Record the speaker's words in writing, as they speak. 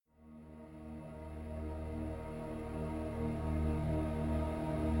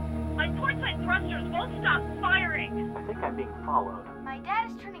thrusters won't stop firing. I think I'm being followed. My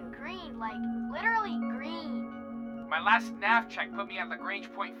dad is turning green, like literally green. My last nav check put me at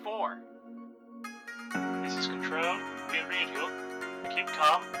Lagrange point 4. This is Control. We're radio. Keep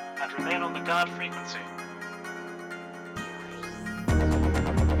calm and remain on the guard frequency.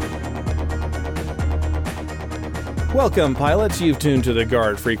 Welcome, pilots. You've tuned to the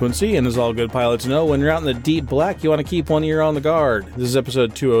guard frequency, and as all good pilots know, when you're out in the deep black, you want to keep one ear on the guard. This is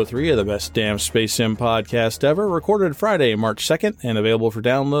episode 203 of the Best Damn Space Sim podcast ever, recorded Friday, March 2nd, and available for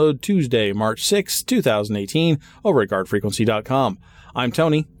download Tuesday, March 6th, 2018, over at guardfrequency.com. I'm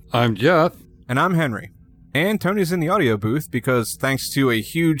Tony. I'm Jeff. And I'm Henry. And Tony's in the audio booth because thanks to a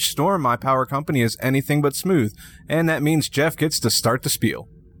huge storm, my power company is anything but smooth, and that means Jeff gets to start the spiel.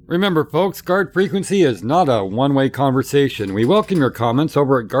 Remember, folks, Guard Frequency is not a one-way conversation. We welcome your comments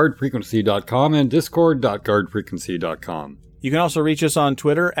over at guardfrequency.com and discord.guardfrequency.com. You can also reach us on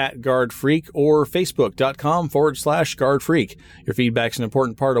Twitter at GuardFreak or Facebook.com/GuardFreak. Your feedback's an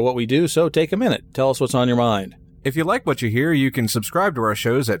important part of what we do, so take a minute. Tell us what's on your mind. If you like what you hear, you can subscribe to our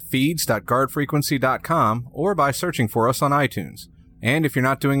shows at feeds.guardfrequency.com or by searching for us on iTunes. And if you're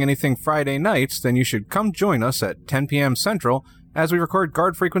not doing anything Friday nights, then you should come join us at 10 p.m. Central as we record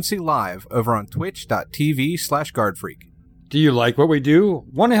Guard Frequency live over on twitch.tv/guardfreak. Do you like what we do?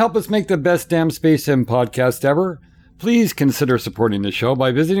 Want to help us make the best damn Space Sim podcast ever? Please consider supporting the show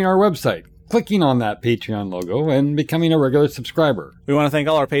by visiting our website, clicking on that Patreon logo, and becoming a regular subscriber. We want to thank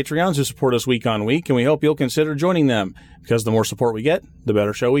all our Patreons who support us week on week, and we hope you'll consider joining them, because the more support we get, the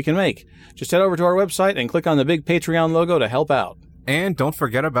better show we can make. Just head over to our website and click on the big Patreon logo to help out. And don't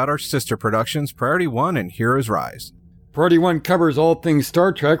forget about our sister productions, Priority One and Heroes Rise. Priority One covers all things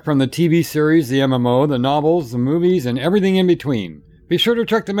Star Trek, from the TV series, the MMO, the novels, the movies, and everything in between. Be sure to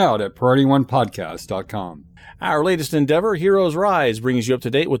check them out at PriorityOnePodcast.com. Our latest endeavor, Heroes Rise, brings you up to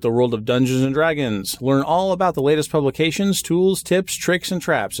date with the world of Dungeons & Dragons. Learn all about the latest publications, tools, tips, tricks, and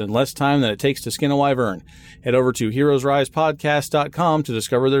traps in less time than it takes to skin a wyvern. Head over to HeroesRisePodcast.com to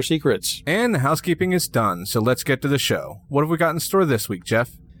discover their secrets. And the housekeeping is done, so let's get to the show. What have we got in store this week,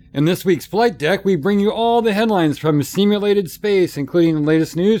 Jeff? In this week's Flight Deck, we bring you all the headlines from simulated space, including the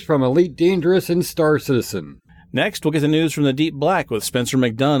latest news from Elite Dangerous and Star Citizen. Next, we'll get the news from the Deep Black with Spencer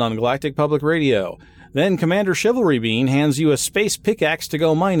McDunn on Galactic Public Radio. Then Commander Chivalry Bean hands you a space pickaxe to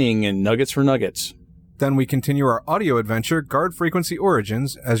go mining and nuggets for nuggets. Then we continue our audio adventure, Guard Frequency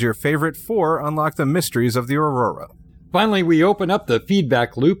Origins, as your favorite four unlock the mysteries of the Aurora. Finally, we open up the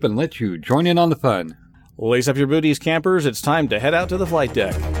feedback loop and let you join in on the fun. Lace up your booties, campers. It's time to head out to the flight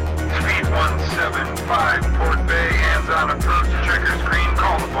deck. Speed 175, Port Bay, hands on approach, checker screen,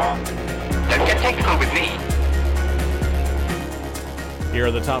 call the ball. Don't get technical with me. Here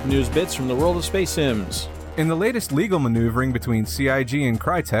are the top news bits from the world of Space Sims. In the latest legal maneuvering between CIG and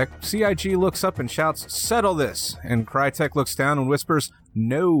Crytek, CIG looks up and shouts, "Settle this!" and Crytek looks down and whispers,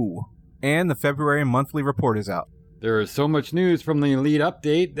 "No!" And the February monthly report is out. There is so much news from the Elite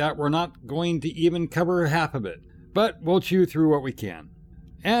update that we're not going to even cover half of it, but we'll chew through what we can.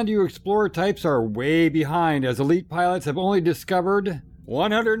 And you Explorer types are way behind, as Elite pilots have only discovered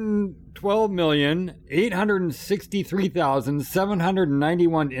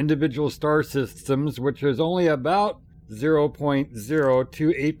 112,863,791 individual star systems, which is only about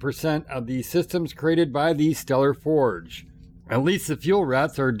 0.028% of the systems created by the Stellar Forge. At least the fuel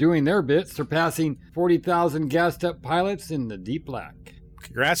rats are doing their bit, surpassing 40,000 gassed-up pilots in the Deep Black.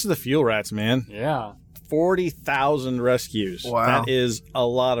 Congrats to the fuel rats, man. Yeah. 40,000 rescues. Wow. That is a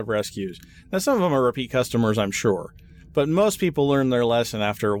lot of rescues. Now, some of them are repeat customers, I'm sure. But most people learn their lesson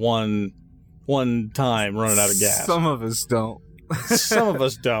after one time running out of gas. Some of us don't. Some of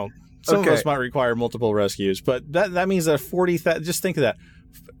us don't. Some of us might require multiple rescues. But that means that 40,000... Just think of that.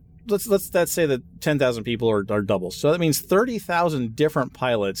 Let's say that 10,000 people are doubles. So that means 30,000 different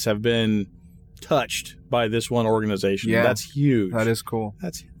pilots have been touched by this one organization. Yeah, that's huge. That is cool.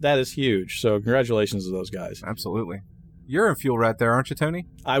 That is huge. So congratulations to those guys. Absolutely. You're a fuel rat there, aren't you, Tony?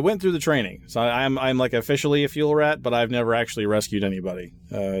 I went through the training, so I'm like officially a fuel rat, but I've never actually rescued anybody.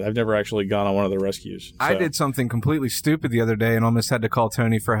 I've never actually gone on one of the rescues. So. I did something completely stupid the other day and almost had to call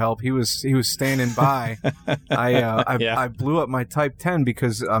Tony for help. He was standing by. I blew up my Type 10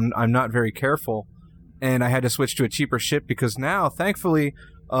 because I'm not very careful, and I had to switch to a cheaper ship because now, thankfully,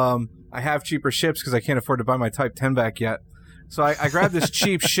 I have cheaper ships because I can't afford to buy my Type 10 back yet. So I grabbed this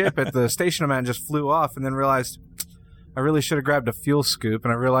cheap ship at the station I'm at and just flew off, and then realized I really should have grabbed a fuel scoop,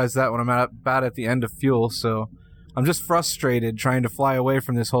 and I realized that when I'm about at the end of fuel, so I'm just frustrated trying to fly away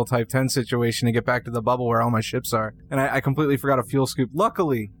from this whole Type 10 situation and get back to the bubble where all my ships are. And I completely forgot a fuel scoop.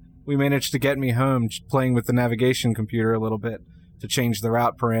 Luckily, we managed to get me home playing with the navigation computer a little bit. to change the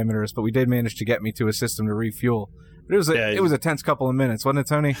route parameters, but we did manage to get me to a system to refuel. But it was a tense couple of minutes, wasn't it,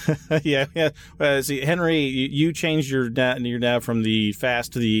 Tony? Yeah. See, Henry, you changed your nav from the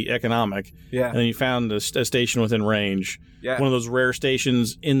fast to the economic. Yeah. And then you found a station within range. Yeah. One of those rare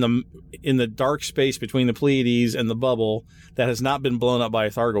stations in the dark space between the Pleiades and the bubble that has not been blown up by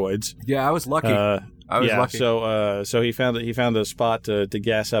Thargoids. Yeah, I was lucky. I was lucky. So he found a spot to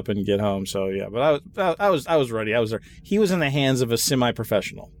gas up and get home. So yeah, but I was ready. I was there. He was in the hands of a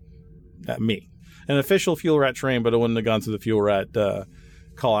semi-professional, me, an official Fuel Rat train, but it wouldn't have gone through the Fuel Rat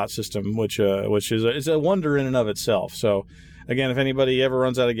call-out system, which is a wonder in and of itself. So again, if anybody ever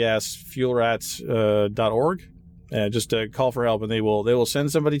runs out of gas, fuelrats.org. Just call for help, and they will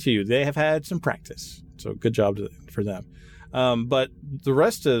send somebody to you. They have had some practice, so good job for them. But the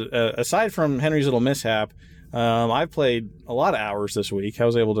rest aside from Henry's little mishap, I've played a lot of hours this week. I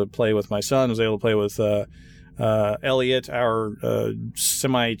was able to play with my son. I was able to play with Elliot, our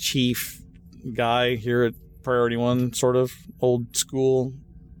semi-chief guy here at Priority One, sort of old school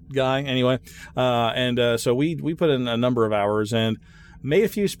guy. Anyway, so we put in a number of hours and made a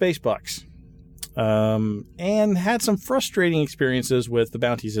few space bucks. And had some frustrating experiences with the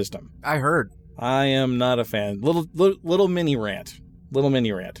bounty system. I heard. I am not a fan. Little mini rant.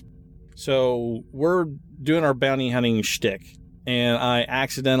 So we're doing our bounty hunting shtick, and I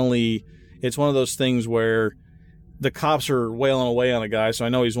accidentally, it's one of those things where the cops are wailing away on a guy, so I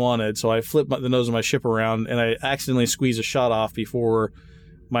know he's wanted, so I flip the nose of my ship around, and I accidentally squeeze a shot off before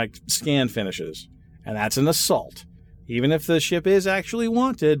my scan finishes. And that's an assault. Even if the ship is actually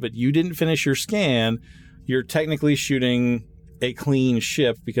wanted, but you didn't finish your scan, you're technically shooting a clean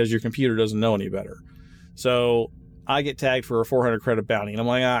ship because your computer doesn't know any better. So I get tagged for a 400 credit bounty, and I'm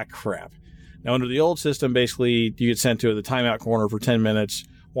like, crap. Now, under the old system, basically, you get sent to the timeout corner for 10 minutes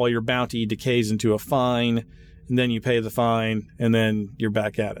while your bounty decays into a fine, and then you pay the fine, and then you're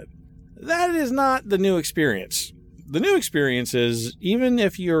back at it. That is not the new experience. The new experience is, even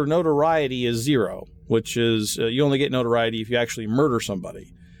if your notoriety is 0, which is you only get notoriety if you actually murder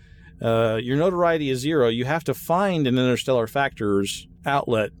somebody. Your notoriety is 0. You have to find an Interstellar Factors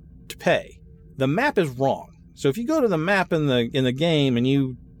outlet to pay. The map is wrong. So if you go to the map in the game and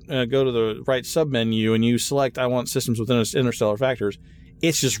you go to the right submenu and you select I want systems with Interstellar Factors,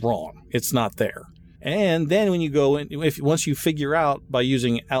 it's just wrong. It's not there. And then when you go in, once you figure out by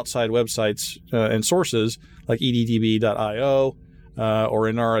using outside websites and sources like eddb.io or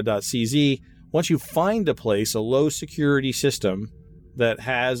inara.cz, once you find a place, a low security system that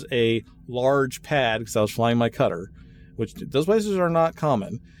has a large pad, because I was flying my cutter, which those places are not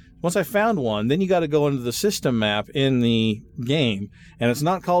common. Once I found one, then you got to go into the system map in the game, and it's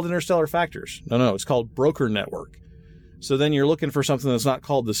not called Interstellar Factors. No, it's called Broker Network. So then you're looking for something that's not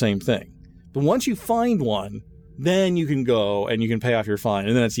called the same thing. But once you find one, then you can go and you can pay off your fine,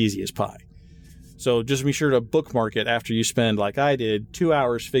 and then it's easy as pie. So just be sure to bookmark it after you spend, like I did, 2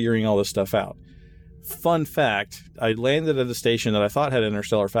 hours figuring all this stuff out. Fun fact, I landed at a station that I thought had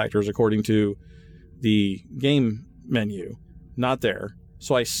Interstellar Factors according to the game menu. Not there.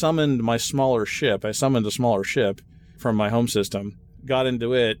 So I summoned a smaller ship from my home system, got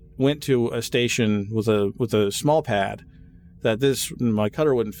into it, went to a station with a small pad that my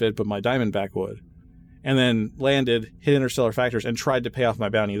cutter wouldn't fit, but my Diamondback would. And then landed, hit Interstellar Factors, and tried to pay off my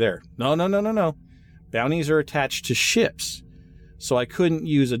bounty there. No. Bounties are attached to ships. So I couldn't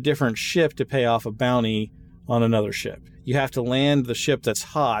use a different ship to pay off a bounty on another ship. You have to land the ship that's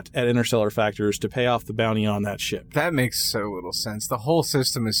hot at Interstellar Factors to pay off the bounty on that ship. That makes so little sense. The whole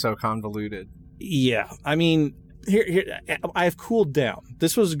system is so convoluted. Yeah. I mean, here I've cooled down.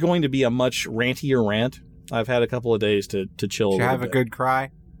 This was going to be a much rantier rant. I've had a couple of days to chill a little bit. Did you have a good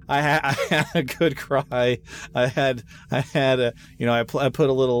cry? I had a good cry. I had a, I put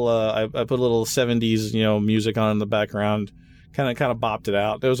a little 70s, music on in the background. Kind of bopped it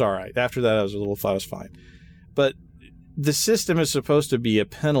out. It was all right. After that, I was fine. But the system is supposed to be a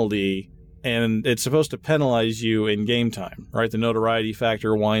penalty, and it's supposed to penalize you in game time, right? The notoriety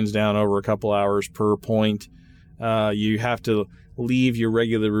factor winds down over a couple hours per point. You have to leave your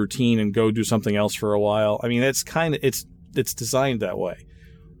regular routine and go do something else for a while. I mean, it's designed that way.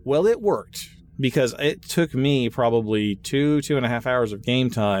 Well, it worked because it took me probably 2.5 hours of game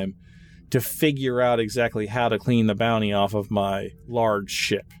time to figure out exactly how to clean the bounty off of my large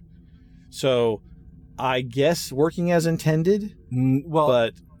ship. So I guess working as intended.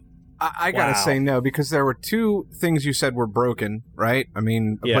 But I gotta say no, because there were two things you said were broken, right? I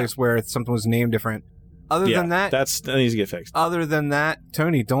mean, a place where something was named different. Other than that needs to get fixed. Other than that,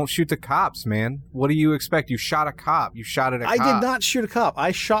 Tony, don't shoot the cops, man. What do you expect? You shot a cop. You shot at a cop. I did not shoot a cop.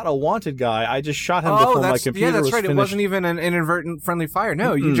 I shot a wanted guy. I just shot him before my computer Yeah, that's was right. finished. It wasn't even an inadvertent friendly fire.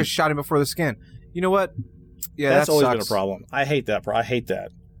 No, you just shot him before the scan. You know what? Yeah, that's always sucks. been a problem. I hate that. I hate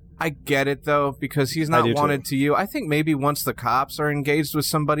that. I get it, though, because he's not wanted to you. I think maybe once the cops are engaged with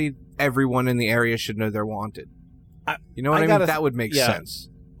somebody, everyone in the area should know they're wanted. You know what I mean? That would make sense.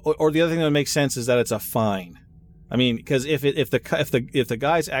 Or the other thing that would make sense is that it's a fine. I mean, because if the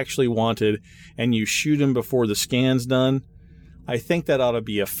guy's actually wanted and you shoot him before the scan's done, I think that ought to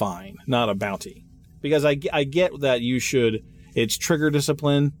be a fine, not a bounty. Because I get that you should. It's trigger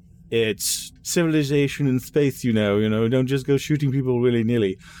discipline. It's civilization in space. You know. Don't just go shooting people willy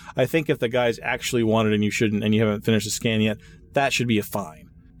nilly. I think if the guy's actually wanted and you shouldn't, and you haven't finished the scan yet, that should be a fine.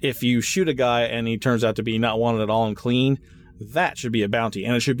 If you shoot a guy and he turns out to be not wanted at all and clean, that should be a bounty,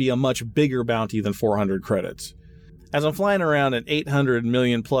 and it should be a much bigger bounty than 400 credits. As I'm flying around an 800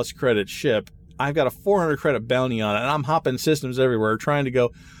 million plus credit ship, I've got a 400 credit bounty on it, and I'm hopping systems everywhere trying to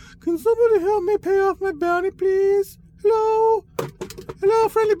go, can somebody help me pay off my bounty, please? Hello? Hello,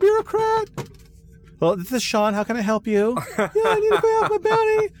 friendly bureaucrat? Well, this is Sean. How can I help you? Yeah, I need to pay off my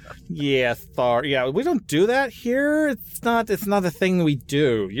bounty. Yeah, Yeah, we don't do that here. It's not the thing we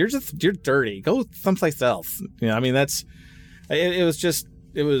do. You're dirty. Go someplace else. I mean, it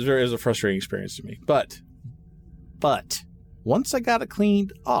was a frustrating experience to me. But once I got it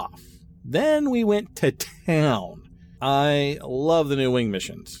cleaned off, then we went to town. I love the new wing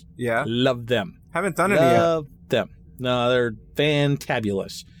missions. Yeah. Love them. Haven't done any yet. Love them. No, they're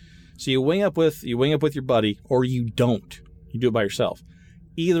fantabulous. So you wing up with your buddy, or you don't. You do it by yourself.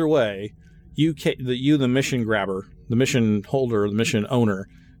 Either way, the mission grabber, the mission holder, the mission owner,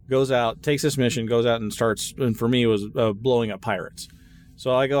 goes out, takes this mission, goes out and starts, and for me it was blowing up pirates.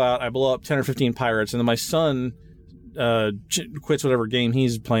 So I go out, I blow up 10 or 15 pirates, and then my son quits whatever game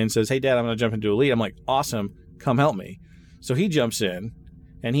he's playing, says, hey, Dad, I'm going to jump into Elite. I'm like, awesome, come help me. So he jumps in,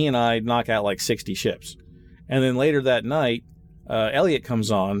 and he and I knock out like 60 ships. And then later that night, Elliot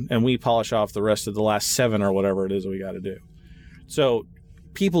comes on, and we polish off the rest of the last 7 or whatever it is we got to do. So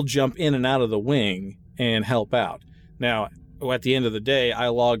people jump in and out of the wing and help out. Now, at the end of the day, I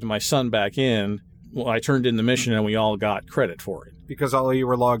logged my son back in. Well, I turned in the mission, and we all got credit for it. Because all of you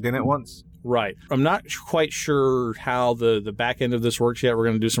were logged in at once? Right. I'm not quite sure how the back end of this works yet. We're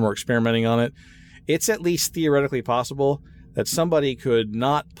going to do some more experimenting on it. It's at least theoretically possible that somebody could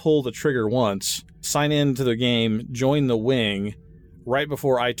not pull the trigger once, sign into the game, join the wing right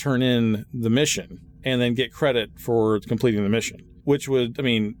before I turn in the mission, and then get credit for completing the mission. Which would, I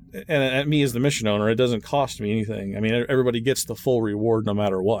mean, and me as the mission owner, it doesn't cost me anything. I mean, everybody gets the full reward no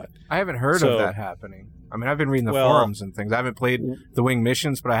matter what. I haven't heard of that happening. I mean, I've been reading the forums and things. I haven't played the wing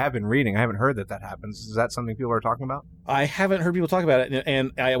missions, but I have been reading. I haven't heard that happens. Is that something people are talking about? I haven't heard people talk about it,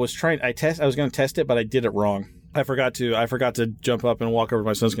 and I was going to test it, but I did it wrong. I forgot to jump up and walk over to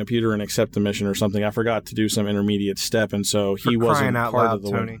my son's computer and accept the mission or something. I forgot to do some intermediate step, and so he wasn't part of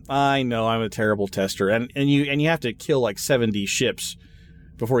the Tony. wing. I know, I'm a terrible tester, and you have to kill like 70 ships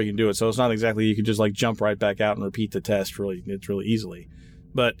before you can do it. So it's not exactly you can just like jump right back out and repeat the test really easily.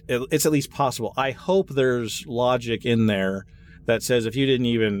 But it's at least possible. I hope there's logic in there that says if you didn't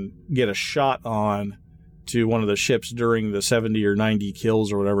even get a shot on to one of the ships during the 70 or 90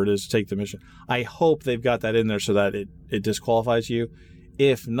 kills or whatever it is to take the mission, I hope they've got that in there so that it disqualifies you.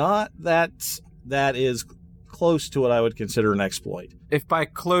 If not, that is close to what I would consider an exploit. If by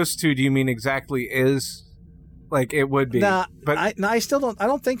close to, do you mean exactly is? Like it would be. Nah, but I still don't. I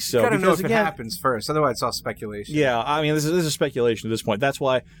don't think so. You gotta know if it happens first. Otherwise, it's all speculation. Yeah, I mean, this is speculation at this point. That's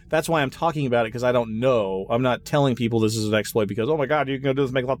why I'm talking about it, because I don't know. I'm not telling people this is an exploit because, oh my God, you can go do this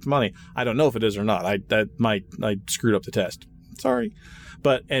and make lots of money. I don't know if it is or not. I screwed up the test. Sorry,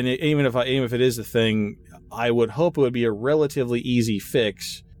 but even if it is a thing, I would hope it would be a relatively easy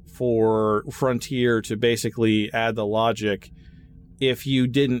fix for Frontier to basically add the logic if you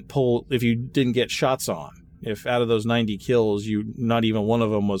didn't get shots on. If out of those 90 kills, not even one of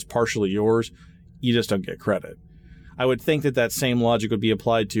them was partially yours, you just don't get credit. I would think that same logic would be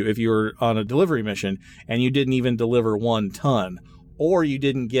applied to if you were on a delivery mission and you didn't even deliver 1 ton, or you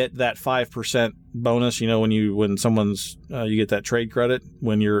didn't get that 5% bonus. You know, when someone's you get that trade credit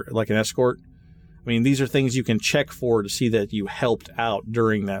when you're like an escort. I mean, these are things you can check for to see that you helped out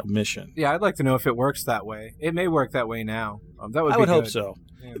during that mission. Yeah, I'd like to know if it works that way. It may work that way now. That would. I would hope so.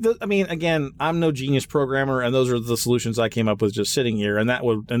 Yeah. I mean, again, I'm no genius programmer, and those are the solutions I came up with just sitting here,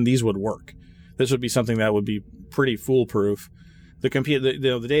 and these would work. This would be something that would be pretty foolproof. the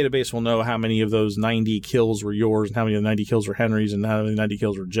database will know how many of those 90 kills were yours and how many of the 90 kills were Henry's and how many 90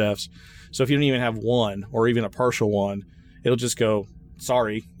 kills were Jeff's. So if you don't even have one or even a partial one, it'll just go,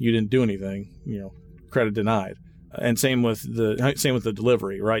 sorry, you didn't do anything, credit denied. And same with the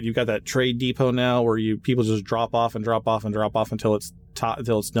delivery, right? You've got that trade depot now where people just drop off until it's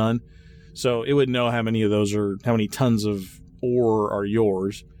done. So it would know how many tons of ore are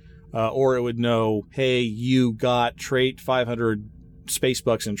yours. Or it would know, hey, you got 500 space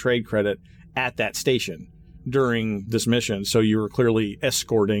bucks in trade credit at that station during this mission, so you were clearly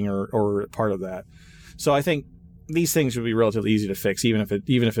escorting or part of that. So I think these things would be relatively easy to fix, even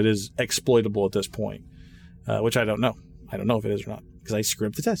if it is exploitable at this point, which I don't know. I don't know if it is or not because I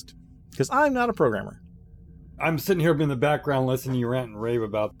screwed up the test because I'm not a programmer. I'm sitting here in the background listening to you rant and rave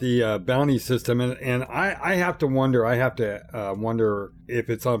about the bounty system, and I have to wonder. I have to wonder if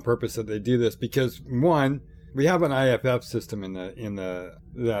it's on purpose that they do this because one, we have an IFF system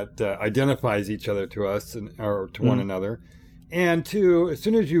that identifies each other to us or to one another, and two, as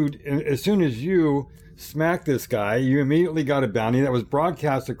soon as you smack this guy, you immediately got a bounty that was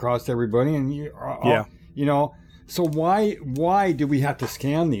broadcast across everybody, and So why do we have to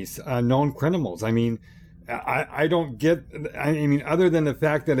scan these known criminals? I mean. I don't get. I mean, other than the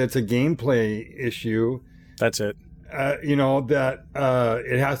fact that it's a gameplay issue. That's it. That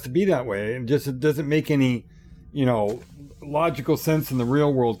it has to be that way. It doesn't make any, logical sense in the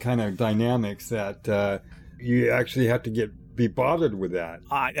real world kind of dynamics that you actually have to be bothered with that.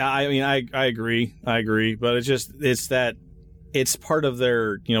 I mean, I agree. But it's part of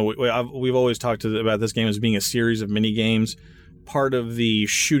their. We've always talked about this game as being a series of mini games. Part of the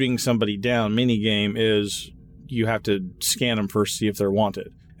shooting somebody down mini game is you have to scan them first to see if they're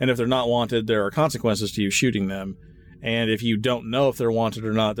wanted. And if they're not wanted, there are consequences to you shooting them. And if you don't know if they're wanted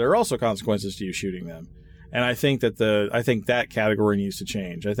or not, there are also consequences to you shooting them. And I think that category needs to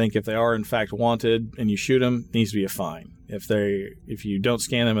change. I think if they are in fact wanted and you shoot them, it needs to be a fine. If you don't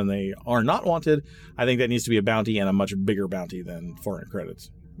scan them and they are not wanted, I think that needs to be a bounty and a much bigger bounty than 400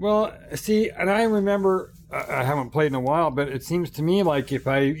 credits. Well, see, and I remember, I haven't played in a while, but it seems to me like if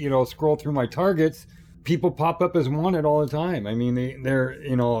I, scroll through my targets, people pop up as wanted all the time. I mean, they're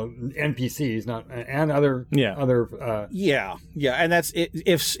NPCs, other. And that's it.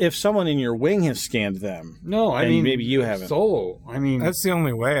 If someone in your wing has scanned them. No, I mean, maybe you haven't. Solo. I mean, that's the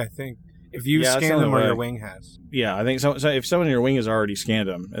only way, I think. If you scan them or your wing has. Yeah, I think so. So if someone in your wing has already scanned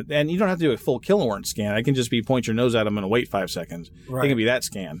them, and you don't have to do a full kill warrant scan. I can just be point your nose at them and wait 5 seconds. Right. It can be that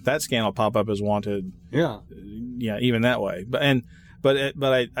scan. That scan will pop up as wanted. Yeah. Yeah, even that way. But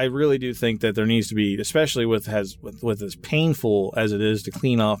I really do think that there needs to be, especially with as painful as it is to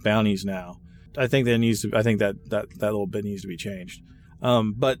clean off bounties now. I think that little bit needs to be changed.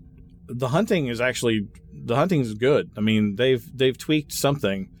 But the hunting is good. I mean, they've tweaked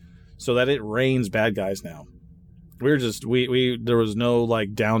something so that it rains bad guys now. There was no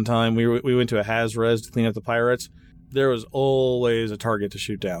downtime. We went to a Haz-Res to clean up the pirates. There was always a target to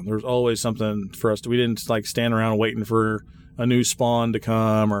shoot down. There was always something for us we didn't stand around waiting for a new spawn to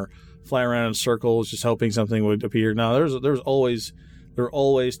come or fly around in circles just hoping something would appear. No, there were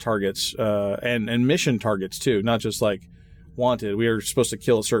always targets and mission targets too, not just wanted. We were supposed to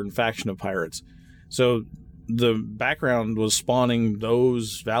kill a certain faction of pirates. So the background was spawning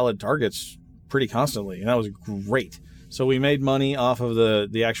those valid targets pretty constantly, and that was great. So we made money off of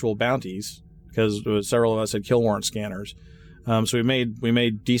the actual bounties because several of us had kill warrant scanners. So we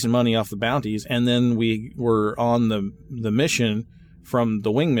made decent money off the bounties, and then we were on the mission from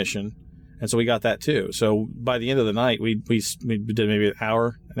the wing mission, and so we got that too. So by the end of the night, we did maybe an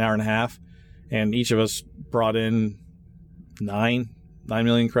hour and a half, and each of us brought in 9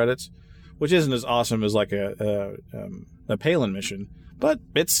 million credits, which isn't as awesome as a Palin mission, but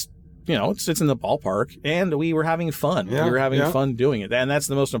it's in the ballpark, and we were having fun. Yeah, we were having fun doing it, and that's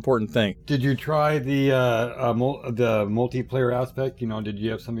the most important thing. Did you try the multiplayer aspect? Did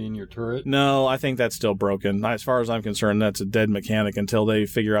you have somebody in your turret? No, I think that's still broken. As far as I'm concerned, that's a dead mechanic until they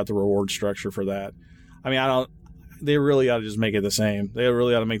figure out the reward structure for that. I mean, they really ought to just make it the same. They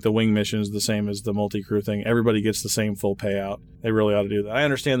really ought to make the wing missions the same as the multi-crew thing. Everybody gets the same full payout. They really ought to do that. I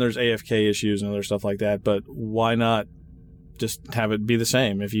understand there's AFK issues and other stuff like that, but why not just have it be the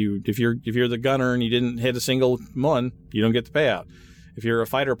same? If you're the gunner and you didn't hit a single one, you don't get the payout. If you're a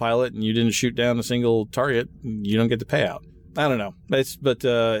fighter pilot and you didn't shoot down a single target, you don't get the payout. I don't know. I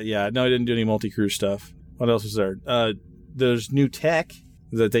didn't do any multi-crew stuff. What else is there? There's new tech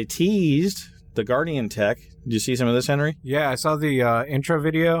that they teased, the Guardian tech. Did you see some of this, Henry? Yeah, I saw the intro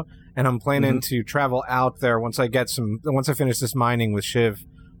video, and I'm planning to travel out there once I finish this mining with Shiv.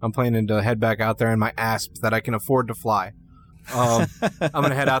 I'm planning to head back out there in my Asp that I can afford to fly. I'm going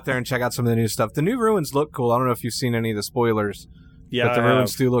to head out there and check out some of the new stuff. The new ruins look cool. I don't know if you've seen any of the spoilers. Yeah, but the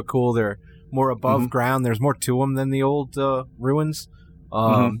ruins do look cool. They're more above ground. There's more to them than the old ruins.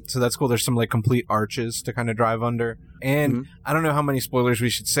 So that's cool. There's some like complete arches to kind of drive under. And I don't know how many spoilers we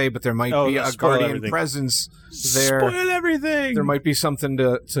should say, but there might be a guardian presence there. Spoil everything! There might be something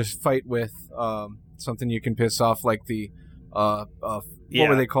to fight with. Something you can piss off, like the what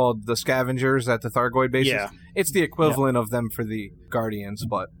were they called? The scavengers at the Thargoid bases? Yeah. It's the equivalent of them for the guardians,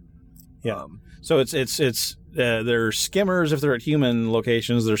 but so it's they're skimmers if they're at human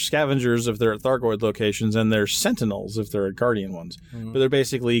locations, they're scavengers if they're at Thargoid locations, and they're sentinels if they're at guardian ones. But they're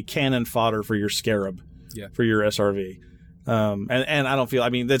basically cannon fodder for your scarab, for your SRV. And I don't feel, I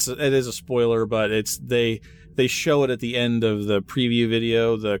mean, it is a spoiler, but they show it at the end of the preview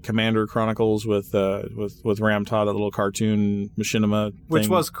video, the Commander Chronicles with Ram Todd, that little cartoon machinima thing. Which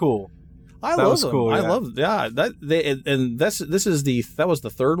was cool. I love them. Cool, I love that that was the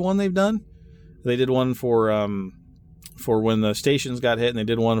third one they've done. They did one for when the stations got hit, and they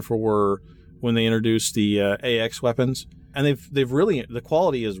did one for when they introduced the AX weapons. And they've really, the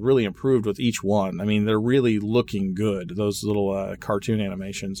quality has really improved with each one. I mean, they're really looking good. Those little cartoon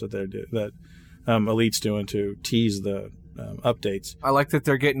animations that Elite's doing to tease the updates. I like that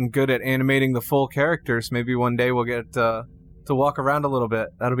they're getting good at animating the full characters. Maybe one day we'll get to walk around a little bit.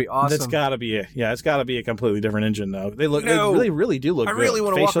 That'll be awesome. It's got to be a completely different engine though. They really do look good. I really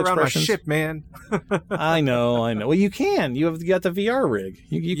want to walk around my ship, man. I know. Well, you can. You got the VR rig.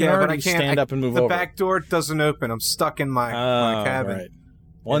 You can already stand up and move over. The back door doesn't open. I'm stuck in my cabin. Right.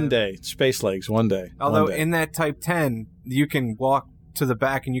 One day, space legs. One day. Although in that Type 10, you can walk to the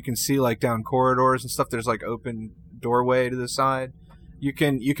back and you can see like down corridors and stuff. There's like open doorway to the side. You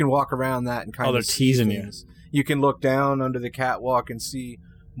can walk around that and kind of. They're teasing you. You can look down under the catwalk and see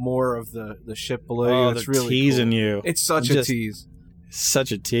more of the ship below you. It's they're really teasing cool. you. It's such a tease.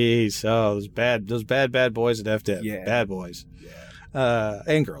 Such a tease. Oh, those bad boys at FDev. Yeah. Bad boys. Yeah.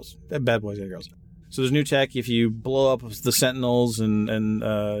 And girls. Bad boys and girls. So there's new tech. If you blow up the Sentinels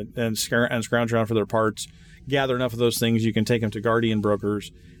and scrounge around for their parts, gather enough of those things, you can take them to Guardian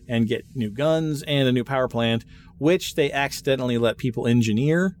brokers and get new guns and a new power plant, which they accidentally let people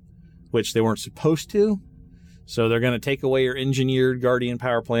engineer, which they weren't supposed to. So they're going to take away your engineered Guardian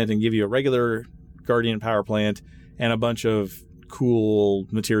power plant and give you a regular Guardian power plant and a bunch of cool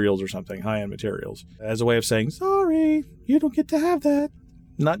materials or something, high-end materials, as a way of saying, sorry, you don't get to have that.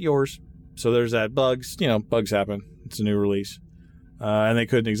 Not yours. So there's that. Bugs happen. It's a new release. And they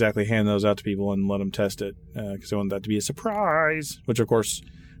couldn't exactly hand those out to people and let them test it because they wanted that to be a surprise, which, of course,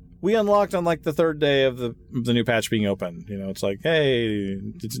 we unlocked on like the third day of the new patch being open. It's like, hey,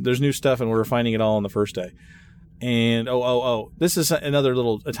 there's new stuff and we're finding it all on the first day. And this is a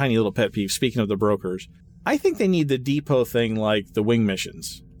tiny little pet peeve. Speaking of the brokers, I think they need the depot thing like the wing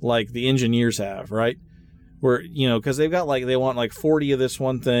missions, like the engineers have, right? Where, because they've got they want 40 of this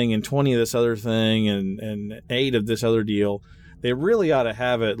one thing and 20 of this other thing and 8 of this other deal. They really ought to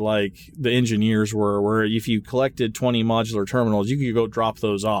have it like the engineers were, where if you collected 20 modular terminals, you could go drop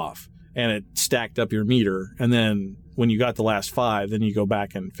those off and it stacked up your meter. And then when you got the last 5, then you go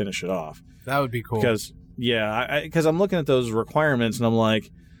back and finish it off. That would be cool. Because I'm looking at those requirements and I'm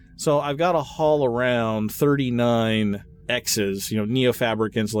like, so I've got to haul around 39 X's,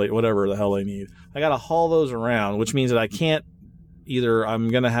 Neofabric insulate, whatever the hell they need. I got to haul those around, which means that I can't either. I'm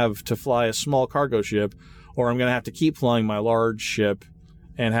going to have to fly a small cargo ship, or I'm going to have to keep flying my large ship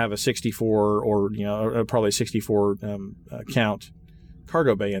and have a 64 or probably 64 count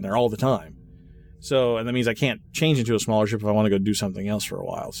cargo bay in there all the time. So, and that means I can't change into a smaller ship if I want to go do something else for a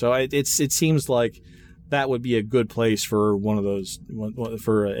while. So it seems like that would be a good place for one of those,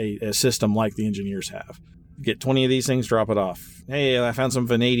 for a system like the engineers have. Get 20 of these things, drop it off. Hey, I found some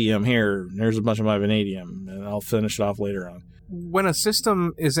vanadium here. There's a bunch of my vanadium, and I'll finish it off later on. When a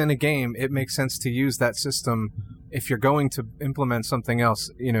system is in a game, it makes sense to use that system if you're going to implement something else,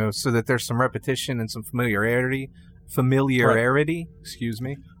 so that there's some repetition and some familiarity. Right. Excuse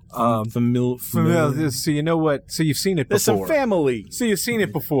me. Familiar. So you know what? So you've seen it before. There's some family. So you've seen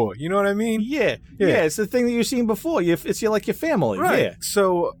it before. You know what I mean? Yeah. It's the thing that you've seen before. It's like your family. Right. Yeah.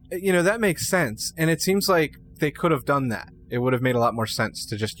 So, that makes sense. And it seems like they could have done that. It would have made a lot more sense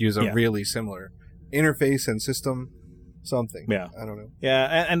to just use a really similar interface and system, something. Yeah. I don't know.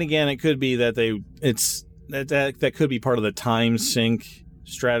 Yeah. And again, it could be that that could be part of the time sync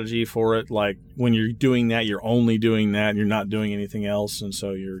strategy for it. Like when you're doing that, you're only doing that, and you're not doing anything else. And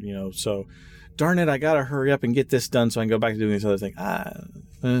so so darn it, I got to hurry up and get this done so I can go back to doing this other thing.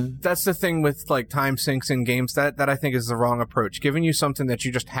 That's the thing with like time sinks in games that I think is the wrong approach. Giving you something that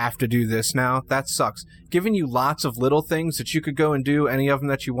you just have to do this now, that sucks. Giving you lots of little things that you could go and do any of them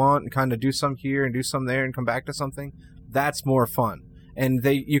that you want and kind of do some here and do some there and come back to something, that's more fun. And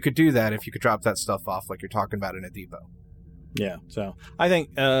you could do that if you could drop that stuff off like you're talking about in a depot. Yeah, so I think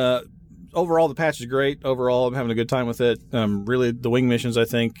overall the patch is great. Overall, I'm having a good time with it. Really, the wing missions I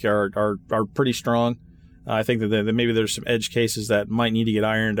think are pretty strong. I think that maybe there's some edge cases that might need to get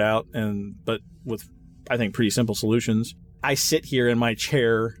ironed out, but with, I think, pretty simple solutions. I sit here in my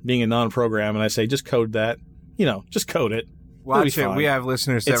chair being a non-program, and I say, just code that. Just code it. Watch it. We have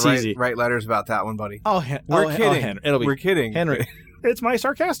listeners that write letters about that one, buddy. We're kidding. We're kidding. Henry. It's my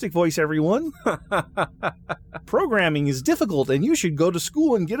sarcastic voice, everyone. Programming is difficult, and you should go to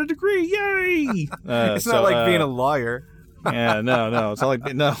school and get a degree. Yay! It's not like being a lawyer. Yeah, no. It's not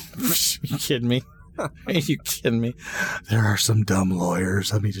like... No. Are you kidding me? Are you kidding me? There are some dumb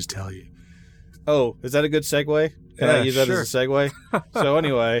lawyers, let me just tell you. Oh, is that a good segue? Can I use that as a segue? So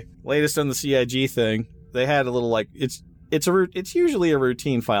anyway, latest on the CIG thing, they had a little it's usually a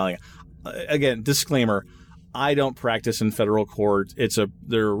routine filing. Again, disclaimer, I don't practice in federal court.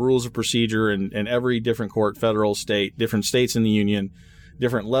 There are rules of procedure in every different court, federal, state, different states in the union,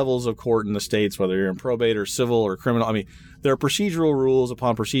 different levels of court in the states, whether you're in probate or civil or criminal. I mean, there are procedural rules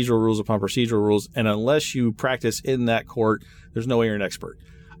upon procedural rules upon procedural rules, and unless you practice in that court, there's no way you're an expert.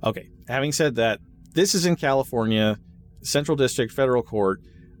 Okay, having said that, this is in California, Central District Federal Court.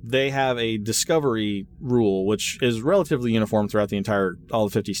 They have a discovery rule, which is relatively uniform throughout all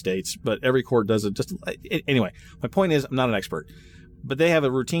the 50 states, but every court does it. Anyway, my point is, I'm not an expert, but they have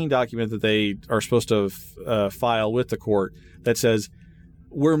a routine document that they are supposed to file with the court that says,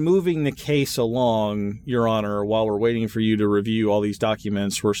 we're moving the case along, Your Honor, while we're waiting for you to review all these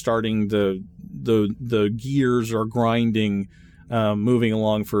documents. We're starting the gears are grinding, moving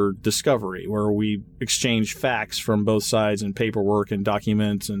along for discovery, where we exchange facts from both sides and paperwork and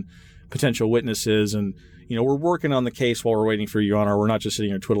documents and potential witnesses. And, we're working on the case while we're waiting for you, Your Honor. We're not just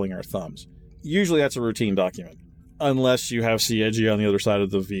sitting here twiddling our thumbs. Usually that's a routine document, unless you have CIG on the other side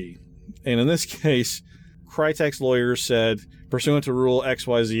of the V. And in this case, Crytek's lawyers said, pursuant to Rule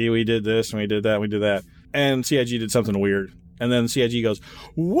XYZ, we did this and we did that and we did that. And CIG did something weird. And then CIG goes,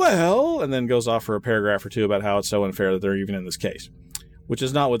 well, and then goes off for a paragraph or two about how it's so unfair that they're even in this case, which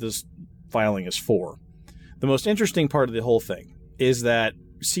is not what this filing is for. The most interesting part of the whole thing is that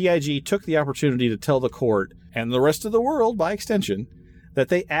CIG took the opportunity to tell the court, and the rest of the world by extension, that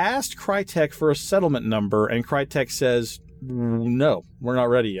they asked Crytek for a settlement number, and Crytek says, no, we're not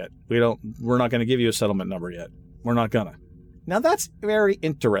ready yet. We're not going to give you a settlement number yet. We're not gonna. Now that's very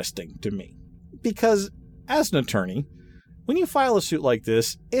interesting to me, because as an attorney, when you file a suit like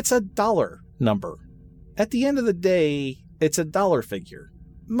this, it's a dollar number. At the end of the day, it's a dollar figure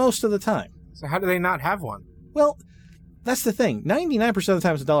most of the time. So how do they not have one? Well, that's the thing. 99% of the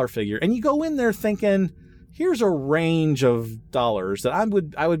time it's a dollar figure, and you go in there thinking, here's a range of dollars that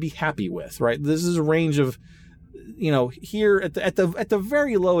I would be happy with, right? This is a range of, here at the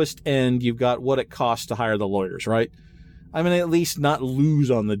very lowest end, you've got what it costs to hire the lawyers, right? I'm going to at least not lose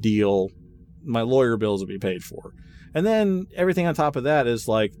on the deal. My lawyer bills will be paid for. And then everything on top of that is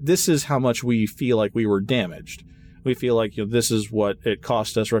like, this is how much we feel like we were damaged. We feel like, this is what it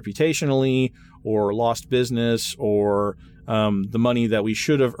cost us reputationally, or lost business, or the money that we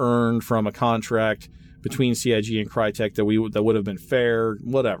should have earned from a contract between CIG and Crytek that would have been fair,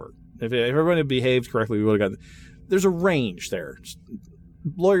 whatever. If everyone had behaved correctly, we would have gotten. There's a range there,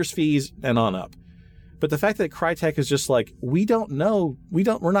 lawyers' fees and on up. But the fact that Crytek is just like, we don't know,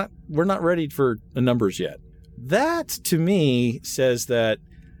 we're not ready for the numbers yet. That to me says that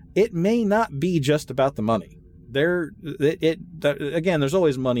it may not be just about the money. Again, there's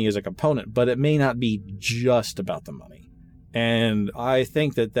always money as a component, but it may not be just about the money. And I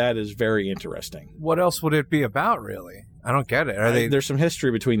think that is very interesting. What else would it be about, really? I don't get it. There's some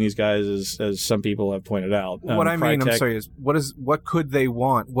history between these guys, as some people have pointed out. What I mean, I'm sorry, is what could they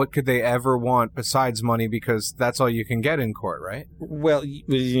want? What could they ever want besides money? Because that's all you can get in court, right? Well,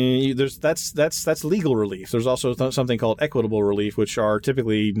 that's legal relief. There's also something called equitable relief, which are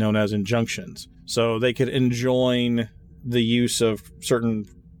typically known as injunctions. So they could enjoin the use of certain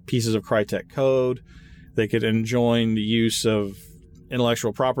pieces of Crytek code. They could enjoin the use of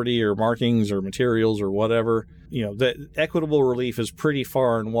intellectual property or markings or materials or whatever. The equitable relief is pretty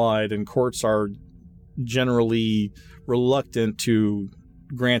far and wide, and courts are generally reluctant to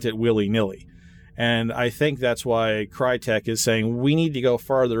grant it willy-nilly. And I think that's why Crytek is saying we need to go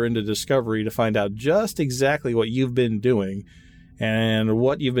farther into discovery to find out just exactly what you've been doing and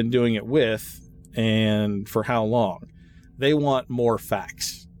what you've been doing it with and for how long. They want more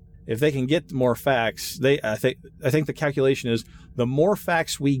facts. If they can get more facts, I think the calculation is the more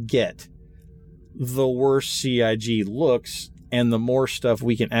facts we get, the worse CIG looks and the more stuff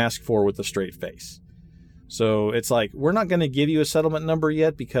we can ask for with a straight face. So it's like, we're not going to give you a settlement number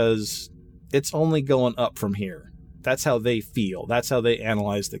yet because it's only going up from here. That's how they feel. That's how they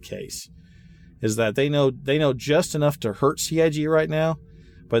analyze the case. Is that they know just enough to hurt CIG right now,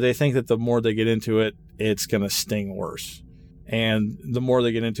 but they think that the more they get into it, it's going to sting worse. And the more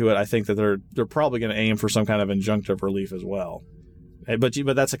they get into it, I think that they're probably going to aim for some kind of injunctive relief as well. But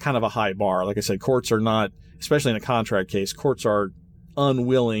that's a kind of a high bar. Like I said, courts are not, especially in a contract case, courts are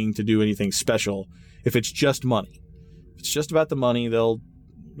unwilling to do anything special if it's just money. If it's just about the money,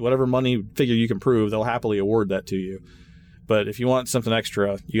 whatever money figure you can prove, they'll happily award that to you. But if you want something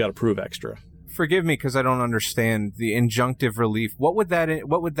extra, you got to prove extra. Forgive me because I don't understand the injunctive relief. What would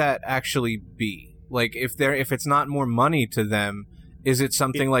that actually be? Like, if it's not more money to them, is it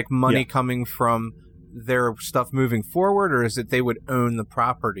something like money coming from their stuff moving forward, or is it they would own the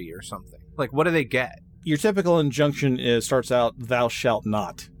property or something? Like, what do they get? Your typical injunction starts out, thou shalt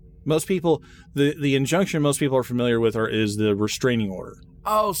not. Most people, the injunction most people are familiar with is the restraining order.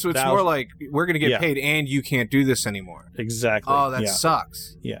 Oh, so it's more like, we're going to get paid and you can't do this anymore. Exactly. Oh, that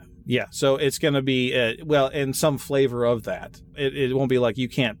sucks. Yeah. Yeah. So it's going to be, in some flavor of that. It won't be like you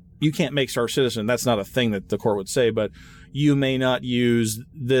can't make Star Citizen. That's not a thing that the court would say, but you may not use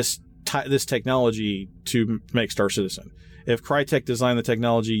this technology to make Star Citizen. If Crytek designed the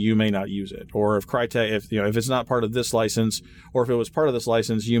technology, you may not use it. Or if Crytek, if it's not part of this license, or if it was part of this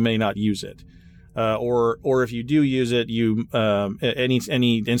license, you may not use it. Or if you do use it, you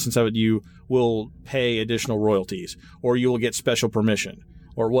any instance of it, you will pay additional royalties, or you will get special permission,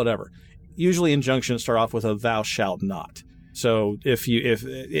 or whatever. Usually, injunctions start off with a "thou shalt not." So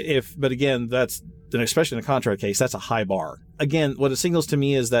but again, that's, especially in a contract case, that's a high bar. Again, what it signals to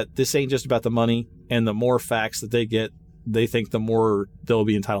me is that this ain't just about the money, and the more facts that they get, they think the more they'll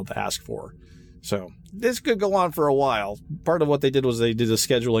be entitled to ask for. So this could go on for a while. Part of what they did was they did a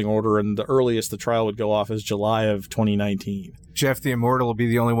scheduling order, and the earliest the trial would go off is July of 2019. Jeff the Immortal will be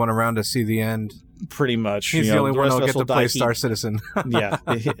the only one around to see the end. Pretty much. He's the only one who'll get to play Star Citizen. Yeah.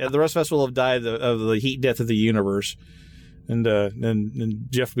 The rest of us will have died of the heat death of the universe. And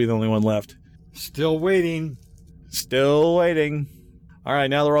Jeff will be the only one left. Still waiting. All right,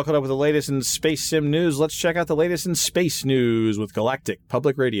 now that we're all caught up with the latest in space sim news, let's check out the latest in space news with Galactic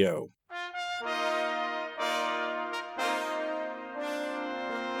Public Radio.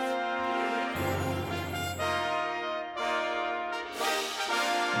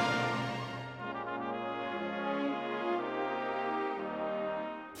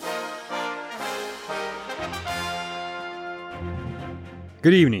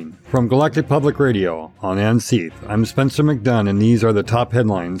 Good evening. From Galactic Public Radio on Anseath, I'm Spencer McDunn, and these are the top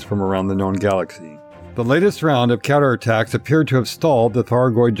headlines from around the known galaxy. The latest round of counterattacks appeared to have stalled the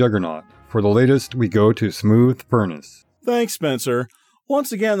Thargoid juggernaut. For the latest, we go to Smooth Furnace. Thanks, Spencer.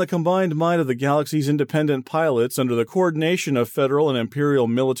 Once again, the combined might of the galaxy's independent pilots under the coordination of federal and imperial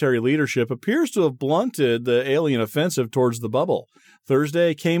military leadership appears to have blunted the alien offensive towards the bubble.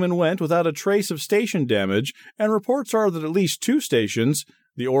 Thursday came and went without a trace of station damage, and reports are that at least 2 stations,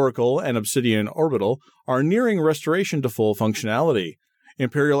 the Oracle and Obsidian Orbital, are nearing restoration to full functionality.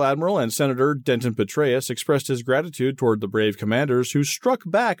 Imperial Admiral and Senator Denton Petraeus expressed his gratitude toward the brave commanders who struck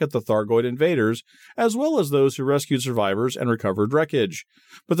back at the Thargoid invaders, as well as those who rescued survivors and recovered wreckage.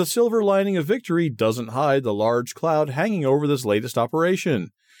 But the silver lining of victory doesn't hide the large cloud hanging over this latest operation.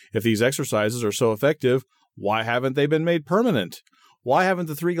 If these exercises are so effective, why haven't they been made permanent? Why haven't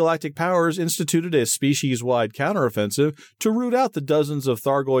the 3 galactic powers instituted a species-wide counteroffensive to root out the dozens of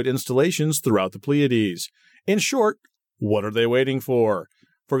Thargoid installations throughout the Pleiades? In short, what are they waiting for?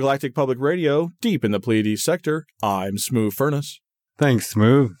 For Galactic Public Radio, deep in the Pleiades sector, I'm Smooth Furnace. Thanks,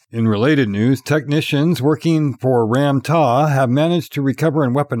 Smooth. In related news, technicians working for Ram-Ta have managed to recover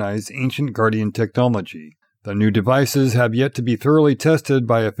and weaponize ancient Guardian technology. The new devices have yet to be thoroughly tested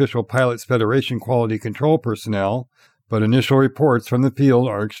by official Pilots Federation quality control personnel, but initial reports from the field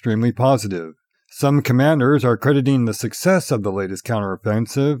are extremely positive. Some commanders are crediting the success of the latest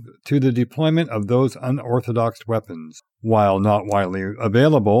counteroffensive to the deployment of those unorthodox weapons. While not widely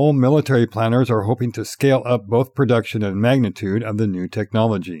available, military planners are hoping to scale up both production and magnitude of the new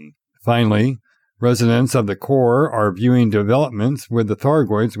technology. Finally, residents of the core are viewing developments with the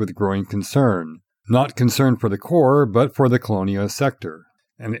Thargoids with growing concern. Not concern for the core, but for the Colonia sector.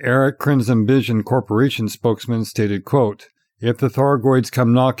 An Eric Crimson Vision Corporation spokesman stated, quote, "If the Thargoids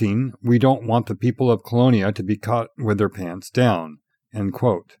come knocking, we don't want the people of Colonia to be caught with their pants down," end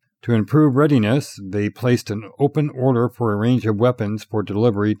quote. To improve readiness, they placed an open order for a range of weapons for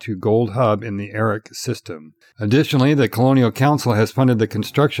delivery to Gold Hub in the Eric system. Additionally, the Colonial Council has funded the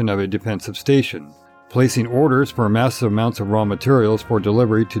construction of a defensive station, placing orders for massive amounts of raw materials for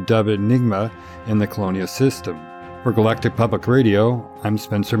delivery to Dove Enigma in the Colonia system. For Galactic Public Radio, I'm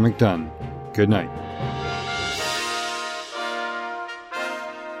Spencer McDunn. Good night.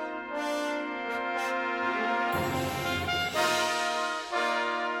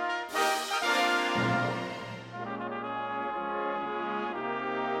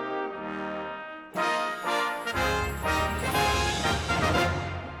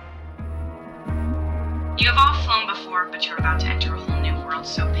 You have all flown before, but you're about to enter a whole new world,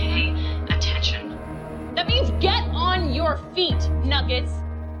 so pay attention. That means get on your feet, Nuggets.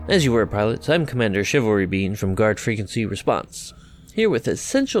 As you were, pilots, I'm Commander Chivalry Bean from Guard Frequency Response, here with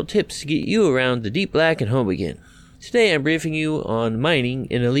essential tips to get you around the Deep Black and home again. Today I'm briefing you on mining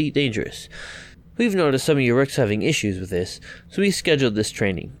in Elite Dangerous. We've noticed some of your rooks having issues with this, so we scheduled this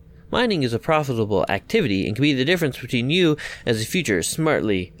training. Mining is a profitable activity and can be the difference between you as a future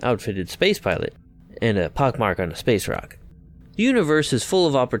smartly outfitted space pilot and a pockmark on a space rock. The universe is full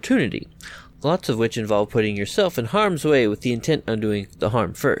of opportunity, lots of which involve putting yourself in harm's way with the intent on doing the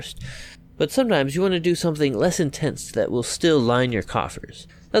harm first. But sometimes you want to do something less intense that will still line your coffers.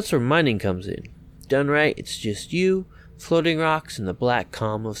 That's where mining comes in. Done right, it's just you, floating rocks, and the black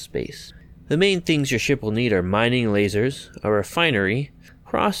calm of space. The main things your ship will need are mining lasers, a refinery,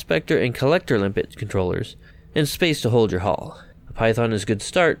 prospector and collector limpet controllers, and space to hold your hull. A Python is a good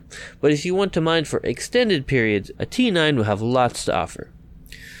start, but if you want to mine for extended periods, a T9 will have lots to offer.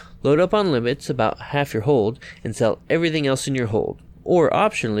 Load up on limits, about half your hold, and sell everything else in your hold. Or,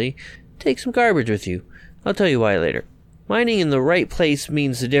 optionally, take some garbage with you. I'll tell you why later. Mining in the right place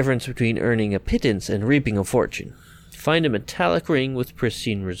means the difference between earning a pittance and reaping a fortune. Find a metallic ring with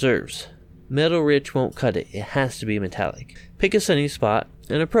pristine reserves. Metal rich won't cut it, it has to be metallic. Pick a sunny spot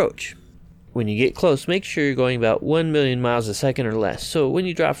and approach. When you get close, make sure you're going about 1 million miles a second or less, so when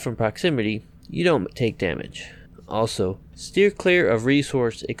you drop from proximity, you don't take damage. Also, steer clear of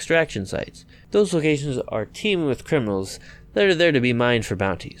resource extraction sites. Those locations are teeming with criminals that are there to be mined for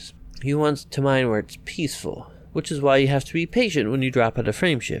bounties. You want to mine where it's peaceful, which is why you have to be patient when you drop at a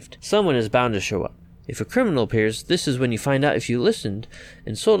frame shift. Someone is bound to show up. If a criminal appears, this is when you find out if you listened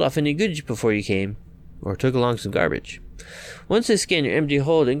and sold off any goods before you came, or took along some garbage. Once they scan your empty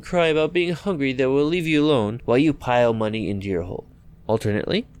hold and cry about being hungry, they will leave you alone while you pile money into your hold.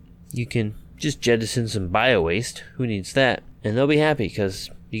 Alternately, you can just jettison some bio-waste, who needs that, and they'll be happy because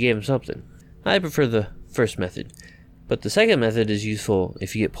you gave them something. I prefer the first method, but the second method is useful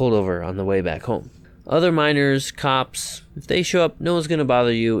if you get pulled over on the way back home. Other miners, cops, if they show up, no one's going to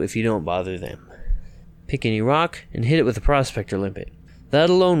bother you if you don't bother them. Pick any rock and hit it with a prospector limpet. That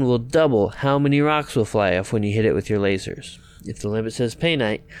alone will double how many rocks will fly off when you hit it with your lasers. If the limpet says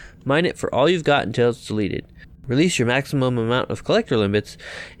painite, mine it for all you've got until it's deleted. Release your maximum amount of collector limpets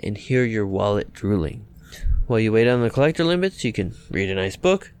and hear your wallet drooling. While you wait on the collector limpets, you can read a nice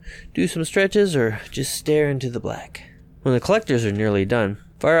book, do some stretches, or just stare into the black. When the collectors are nearly done,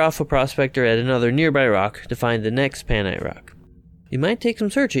 fire off a prospector at another nearby rock to find the next painite rock. You might take some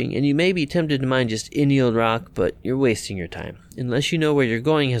searching, and you may be tempted to mine just any old rock, but you're wasting your time, unless you know where you're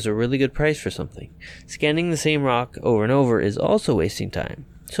going has a really good price for something. Scanning the same rock over and over is also wasting time,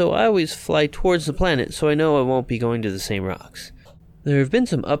 so I always fly towards the planet so I know I won't be going to the same rocks. There have been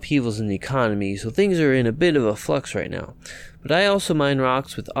some upheavals in the economy, so things are in a bit of a flux right now, but I also mine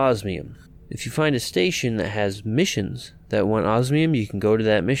rocks with osmium. If you find a station that has missions that want osmium, you can go to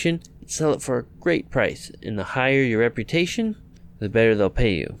that mission and sell it for a great price, and the higher your reputation, the better they'll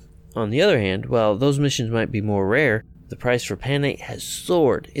pay you. On the other hand, while those missions might be more rare, the price for painite has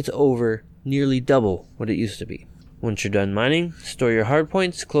soared. It's over nearly double what it used to be. Once you're done mining, store your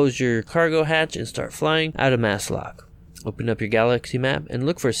hardpoints, close your cargo hatch, and start flying out of mass lock. Open up your galaxy map and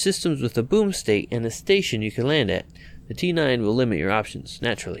look for systems with a boom state and a station you can land at. The T9 will limit your options,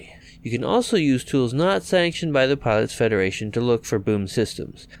 naturally. You can also use tools not sanctioned by the Pilots Federation to look for boom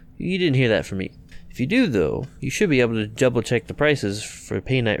systems. You didn't hear that from me. If you do, though, you should be able to double-check the prices for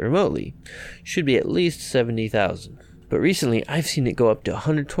painite remotely. Should be at least $70,000. But recently, I've seen it go up to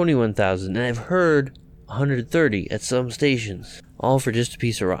 $121,000, and I've heard $130,000 at some stations, all for just a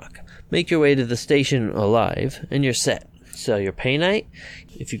piece of rock. Make your way to the station alive, and you're set. Sell your painite.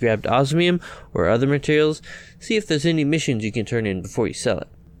 If you grabbed osmium or other materials, see if there's any missions you can turn in before you sell it.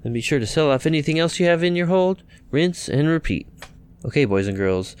 Then be sure to sell off anything else you have in your hold, rinse, and repeat. Okay, boys and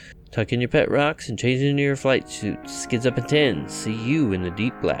girls. Tuck in your pet rocks and change into your flight suit. Skids up in 10. See you in the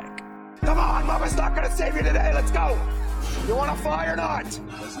deep black. Come on, Mama's not gonna save you today. Let's go. You want to fly or not?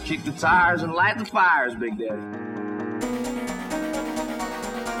 Let's kick the tires and light the fires, Big Daddy.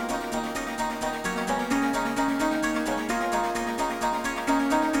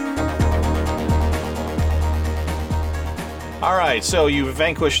 All right, so you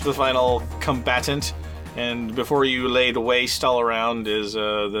vanquished the final combatant, and before you laid waste all around is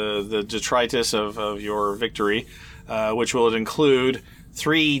the detritus of your victory, which will include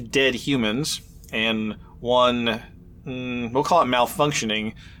 3 dead humans and one, we'll call it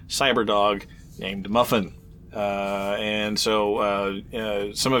malfunctioning, cyber dog named Muffin. And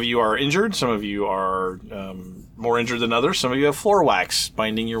so some of you are injured, some of you are more injured than others, some of you have floor wax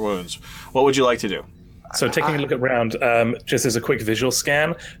binding your wounds. What would you like to do? So taking a look around, just as a quick visual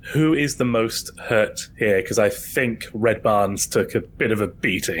scan, who is the most hurt here? Because I think Red Barnes took a bit of a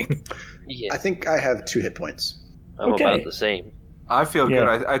beating. Yeah. I think I have 2 hit points. I'm about the same. I feel good.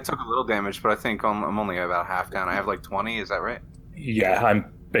 I took a little damage, but I think I'm only about half down. I have like 20. Is that right? Yeah, I'm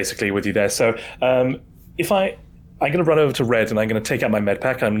basically with you there. So if I'm going to run over to Red and I'm going to take out my med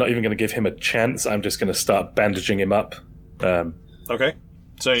pack. I'm not even going to give him a chance. I'm just going to start bandaging him up. Okay.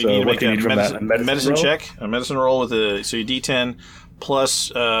 So you need to make a medicine check, a medicine roll with your D10 plus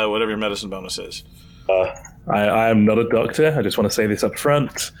whatever your medicine bonus is. I am not a doctor. I just want to say this up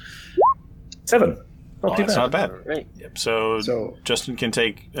front. 7. Not too bad. That's not bad. Right. Yep. So Justin can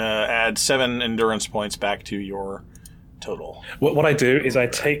add 7 endurance points back to your total. What I do is I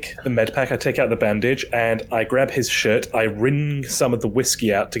take the med pack, I take out the bandage, and I grab his shirt. I wring some of the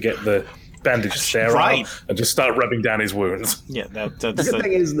whiskey out to get the bandage sterile, and just start rubbing down his wounds. Yeah, that's the good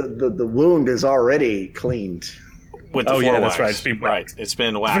thing is the wound is already cleaned. With the floor wax. That's right. It's been waxed. It's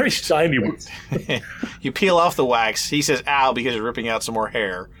been waxed. Very shiny wound. You peel off the wax. He says, "Ow," because you're ripping out some more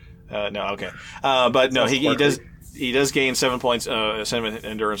hair. No, okay, but no, he does gain 7 points, 7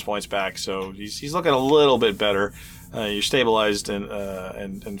 endurance points back. So he's looking a little bit better. You're stabilized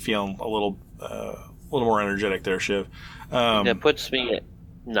and feeling a little more energetic there, Shiv. That puts me at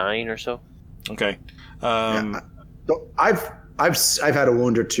 9 or so. Okay. I've had a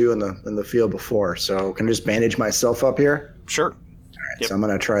wound or 2 in the field before, so can I just bandage myself up here? Sure. All right, so I'm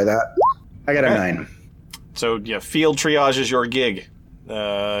gonna try that. I got a 9. So yeah, field triage is your gig.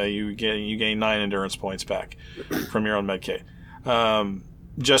 You gain 9 endurance points back from your own med kit.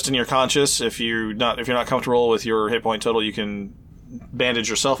 Justin, you're conscious. If you're not comfortable with your hit point total, you can bandage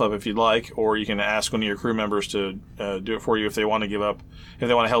yourself up if you'd like, or you can ask one of your crew members to do it for you if they want to give up, if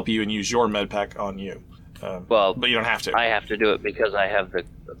they want to help you and use your med pack on you. But you don't have to. I have to do it because I have the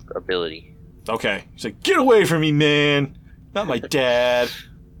ability. Okay. He's like, get away from me, man! Not my dad.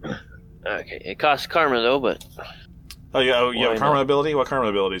 Okay, it costs karma though, but. You have a karma ability? What karma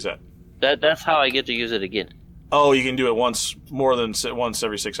ability is that? That's how I get to use it again. Oh, you can do it once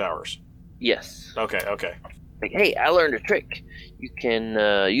every 6 hours. Yes. Okay. Like, hey, I learned a trick. You can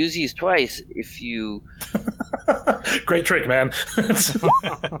use these twice if you. Great trick, man.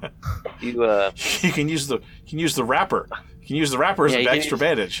 You can use the wrapper. You can use the wrapper as an extra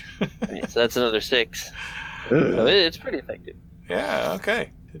bandage. So that's another 6. So it's pretty effective. Yeah.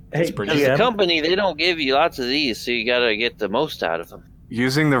 Okay. Hey, the company, they don't give you lots of these, so you gotta get the most out of them.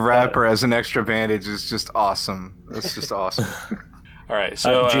 Using the wrapper as an extra bandage is just awesome. That's just awesome. All right,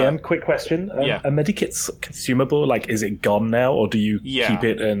 so GM, quick question: a medikit's consumable? Like, is it gone now, or do you keep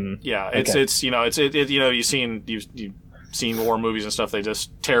it? And it's you've seen war movies and stuff. They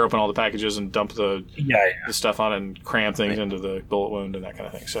just tear open all the packages and dump the stuff on it and cram things into the bullet wound and that kind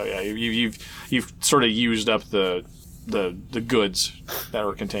of thing. So yeah, you've sort of used up the goods that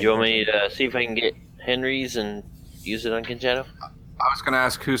were contained. You want me to see if I can get Henry's and use it on Kenjato? I was going to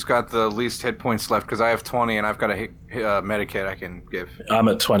ask who's got the least hit points left, because I have 20 and I've got a medikit I can give. I'm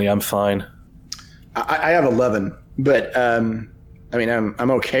at 20. I'm fine. I have 11, but I'm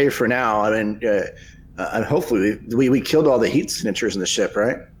okay for now. I mean, and hopefully we killed all the heat signatures in the ship,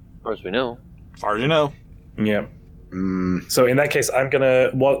 right? As far as we know. As far as you know. Yeah. So in that case, I'm gonna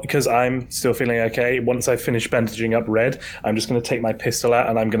because I'm still feeling okay. Once I finish bandaging up Red, I'm just gonna take my pistol out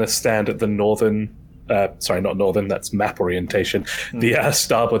and I'm gonna stand at the northern. Sorry, not northern. That's map orientation. The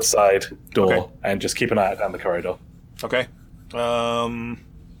starboard side door, and just keep an eye out down the corridor. Okay.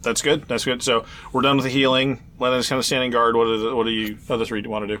 That's good. That's good. So we're done with the healing. Lennon's kind of standing guard. What do you other three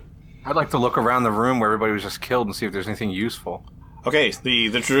want to do? I'd like to look around the room where everybody was just killed and see if there's anything useful. Okay, the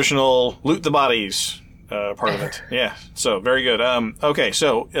traditional loot the bodies part of it. Yeah. So very good. Okay.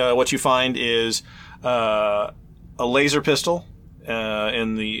 So what you find is a laser pistol.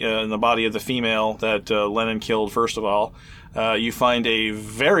 In the body of the female that Lennon killed first of all. You find a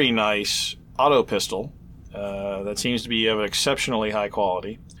very nice auto pistol that seems to be of exceptionally high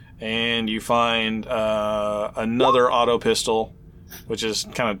quality, and you find another auto pistol, which is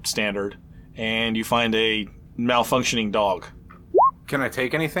kind of standard, and you find a malfunctioning dog. Can I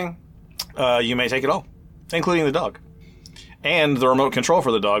take anything? You may take it all, including the dog. And the remote control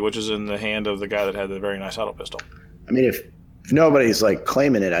for the dog, which is in the hand of the guy that had the very nice auto pistol. I mean, if nobody's like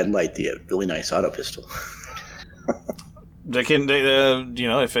claiming it, I'd like the really nice auto pistol. They can,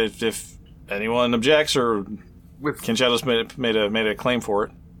 if anyone objects or Ken Shadow's made a claim for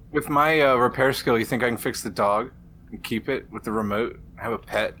it. With my repair skill, you think I can fix the dog and keep it with the remote? Have a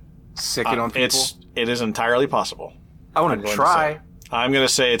pet, sick it on people? It is entirely possible. I want to try. I'm going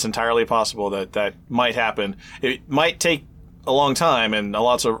to say it's entirely possible that might happen. It might take a long time and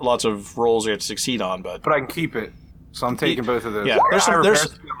lots of rolls you have to succeed on, but I can keep it. So I'm taking both of those. Yeah,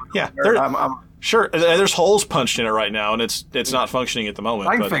 sure. There's holes punched in it right now, and it's not functioning at the moment.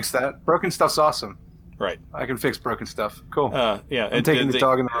 I can fix that. Broken stuff's awesome. Right. I can fix broken stuff. Cool. Yeah. I'm taking the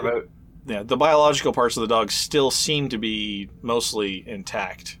dog in the remote. Yeah, the biological parts of the dog still seem to be mostly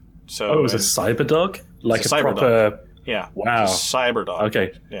intact. So it was a cyber dog, like a proper. Dog. Yeah. Wow. Cyber dog.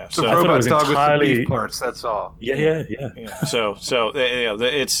 Okay. Yeah. So I thought it was dog entirely with the beef parts. That's all. Yeah. So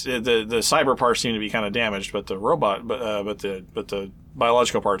it's the cyber parts seem to be kind of damaged, but the robot, but the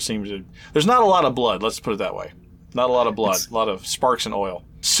biological parts seem to. There's not a lot of blood. Let's put it that way. Not a lot of blood. A lot of sparks and oil.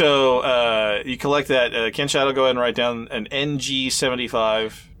 So you collect that. Ken Shadow, go ahead and write down an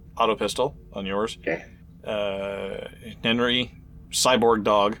NG75 auto pistol on yours. Okay. Henry, cyborg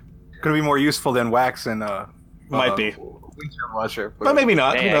dog. Could be more useful than wax and. Might be. Washer, but maybe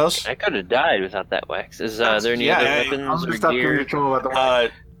not. Hey, who knows? I could have died without that wax. Is there any other weapons or gear?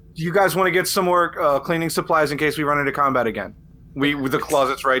 Do you guys want to get some more cleaning supplies in case we run into combat again? With the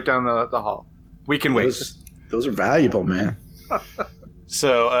closets right down the hall. We can wait. Those are valuable, man.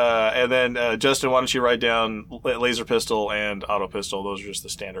 So, and then Justin, why don't you write down laser pistol and auto pistol? Those are just the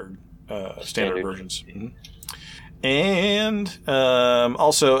standard versions. Mm-hmm. And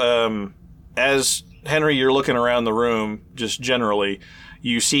also, as Henry, you're looking around the room, just generally,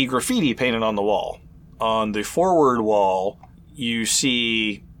 you see graffiti painted on the wall. On the forward wall, you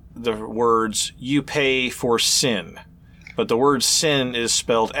see the words, "You pay for sin." But the word sin is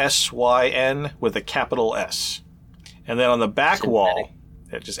spelled S-Y-N with a capital S. And then on the back wall,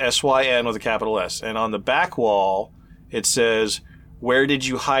 just S-Y-N with a capital S. And on the back wall, it says, "Where did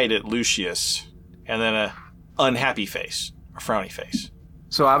you hide it, Lucius?" And then a unhappy face, a frowny face.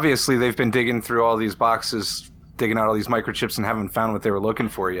 So obviously they've been digging through all these boxes, digging out all these microchips, and haven't found what they were looking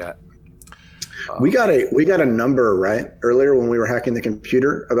for yet. We got a number right earlier when we were hacking the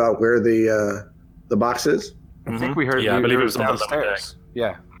computer about where the box is. I think we heard. Yeah, I believe it was downstairs.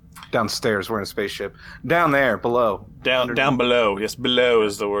 Yeah, downstairs. We're in a spaceship. Down there, below. Down below. Yes, below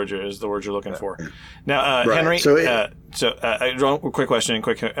is the word you're looking for. Now, right. Henry. Quick question.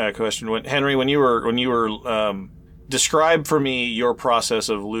 Henry, when you were describe for me your process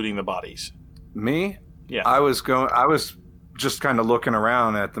of looting the bodies. Me? Yeah. I was just kind of looking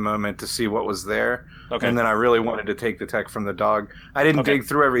around at the moment to see what was there. Okay. And then I really wanted to take the tech from the dog. I didn't dig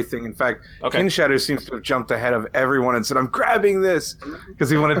through everything. In fact, Ken Shadow seems to have jumped ahead of everyone and said, "I'm grabbing this," because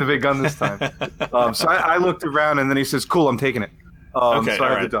he wanted the big gun this time. So I looked around, and then he says, "Cool, I'm taking it." So I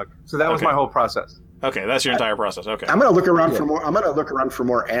had the dog. So that was my whole process. Okay, that's your entire process. Okay. I'm gonna look around for more. I'm gonna look around for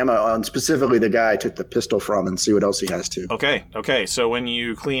more ammo on specifically the guy I took the pistol from and see what else he has too. Okay. So when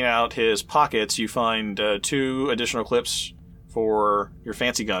you clean out his pockets, you find 2 additional clips for your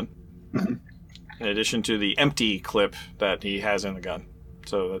fancy gun, in addition to the empty clip that he has in the gun.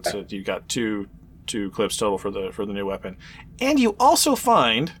 So that's you got two clips total for the new weapon, and you also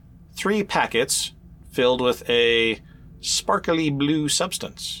find 3 packets filled with a sparkly blue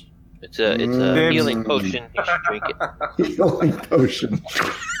substance. It's a healing potion. You should drink it. Healing potion.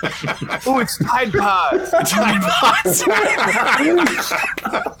 Oh, it's Tide Pods. Tide Pods.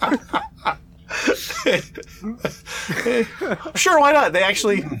 Sure, why not? They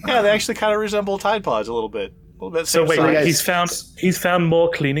actually kind of resemble Tide Pods a little bit. So wait, he's found more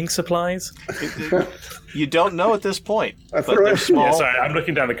cleaning supplies? You don't know at this point. But they're small. Yeah, sorry, I'm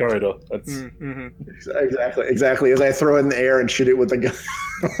looking down the corridor. Exactly. As I throw it in the air and shoot it with the gun.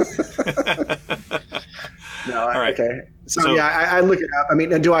 Okay. So I look it up. I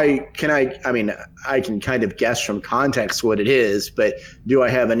mean, I can kind of guess from context what it is, but do I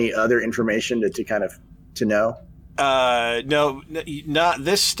have any other information to know? No, not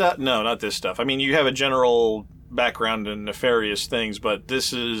this stuff. No, not this stuff. I mean, you have a general background in nefarious things, but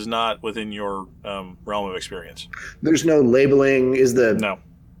this is not within your realm of experience. There's no labeling. Do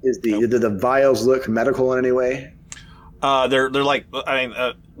the vials look medical in any way? They're like,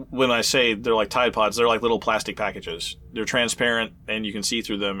 when I say they're like Tide Pods, they're like little plastic packages. They're transparent, and you can see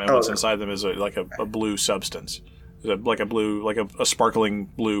through them. And what's inside them is like a blue substance, like a sparkling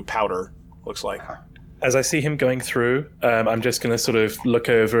blue powder. Looks like. As I see him going through, I'm just going to sort of look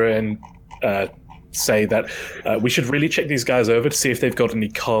over and say that we should really check these guys over to see if they've got any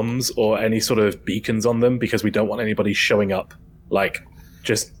comms or any sort of beacons on them, because we don't want anybody showing up. Like,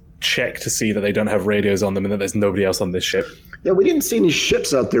 just check to see that they don't have radios on them and that there's nobody else on this ship. Yeah, we didn't see any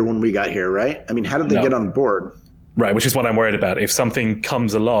ships out there when we got here, right? I mean, how did they get on board? Right, which is what I'm worried about. If something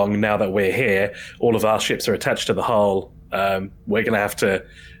comes along now that we're here, all of our ships are attached to the hull, we're going to have to,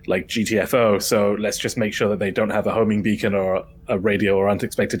 like, GTFO, so let's just make sure that they don't have a homing beacon or a radio or aren't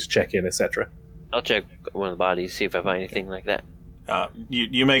expected to check in, etc. I'll check one of the bodies, see if I find anything like that.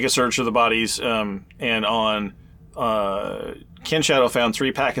 You make a search of the bodies, and on Ken Shadow found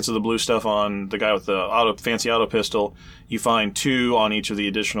 3 packets of the blue stuff on the guy with the fancy auto pistol. You find 2 on each of the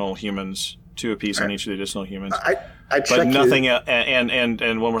additional humans, 2 apiece on each of the additional humans. But nothing.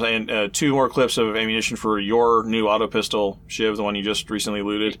 And one more thing. 2 more clips of ammunition for your new auto pistol, Shiv, the one you just recently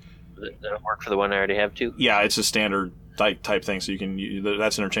looted. That'll work for the one I already have too. Yeah, it's a standard type thing, so you can.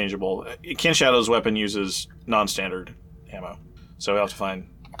 That's interchangeable. Ken Shadow's weapon uses non-standard ammo, so we'll have to find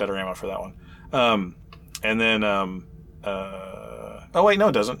better ammo for that one. And then, oh wait, no,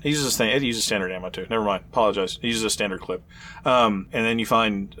 it doesn't. It uses standard ammo too. Never mind. Apologize. It uses a standard clip. And then you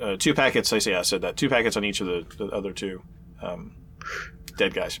find 2 packets. I said that 2 packets on each of the other 2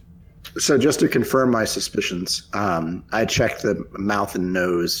 dead guys. So just to confirm my suspicions, I checked the mouth and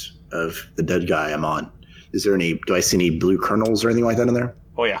nose of the dead guy I'm on. Do I see any blue kernels or anything like that in there?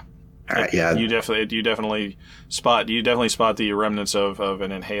 Oh yeah. All right, yeah. You definitely spot the remnants of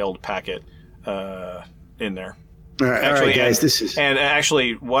an inhaled packet in there. All right, guys, this is... And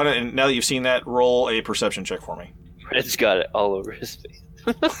actually, now that you've seen that, roll a perception check for me. Red's got it all over his face.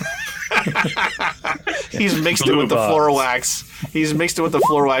 He's mixed it with the floor wax. He's mixed it with the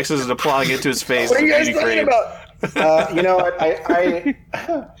floor waxes and applying it to his face. What are you guys thinking about? You know what? I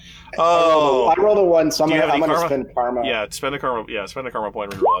rolled a 1, so I'm going to spend karma. Yeah, spend a karma. Yeah, spend a karma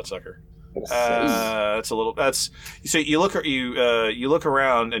point and reroll that sucker. That's a little. That's so you look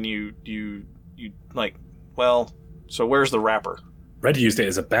around and you like. Well, so where's the wrapper? Red used it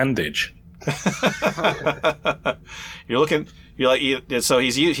as a bandage. You're looking. You're like. So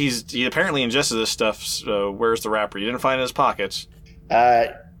he apparently ingested this stuff. So where's the wrapper? You didn't find it in his pockets.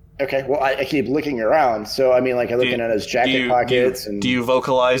 Okay. Well, I keep looking around. So I mean, like I'm looking at his jacket pockets. Do you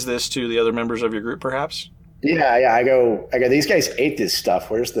vocalize this to the other members of your group, perhaps? Yeah. I go. These guys ate this stuff.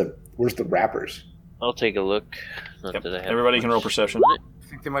 Where's the wrappers? I'll take a look. Yep. Everybody can roll perception. I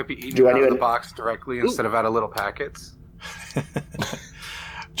think they might be eating out of the box directly instead of out of little packets.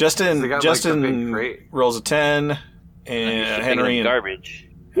 Justin rolls a 10, and Henry and garbage.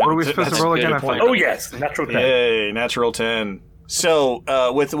 What are we supposed to roll again? Oh yes, natural 10. Yay, natural 10. So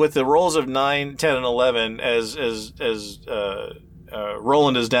with the rolls of 9, 10, and 11, as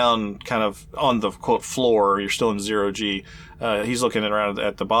Roland is down kind of on the quote floor, you're still in 0G. He's looking around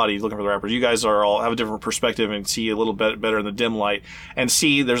at the body, looking for the wrappers. You guys are all have a different perspective and see a little bit better in the dim light, and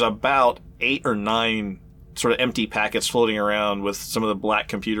see there's about 8 or 9 sort of empty packets floating around with some of the black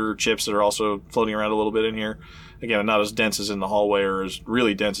computer chips that are also floating around a little bit in here. Again, not as dense as in the hallway or as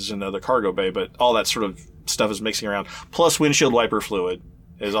really dense as in the other cargo bay, but all that sort of stuff is mixing around. Plus windshield wiper fluid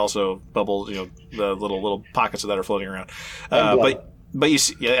is also bubbles, the little pockets of that are floating around. But you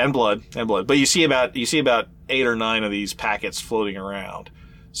see, and blood. But you see about 8 or 9 of these packets floating around.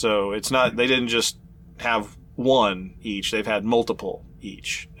 So it's not, they didn't just have one each; they've had multiple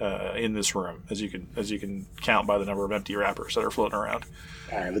each in this room, as you can count by the number of empty wrappers that are floating around.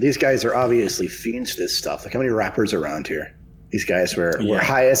 All right, but these guys are obviously fiends to this stuff. Like how many wrappers around here? These guys were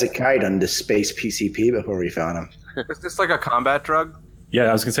high as a kite on the space PCP before we found them. Is this like a combat drug? Yeah,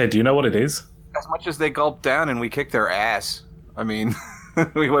 I was gonna say, do you know what it is? As much as they gulped down and we kicked their ass. I mean,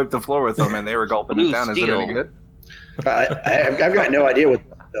 we wiped the floor with them and they were gulping it down. Is it any good? I've got no idea what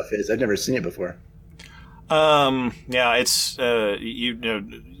that stuff is. I've never seen it before. Yeah, it's he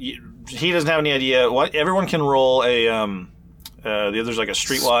doesn't have any idea. What everyone can roll a the other's like a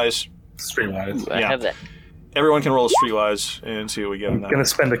Streetwise. Streetwise. I have that. Everyone can roll a Streetwise and see what we get. I'm gonna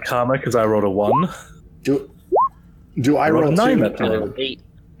spend a karma because I rolled a 1. Do I roll 9 2? that time? 8.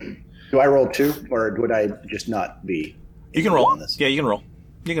 Do I roll 2, or would I just not be? You can roll on this. Yeah, you can roll.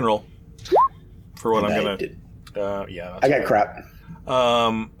 You can roll. For what I'm gonna. I got crap.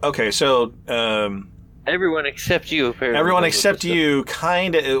 Okay, so everyone except you. Apparently. Everyone except you.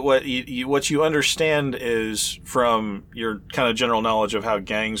 Kind of what you understand is from your kind of general knowledge of how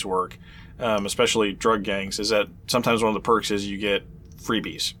gangs work. especially drug gangs, is that sometimes one of the perks is you get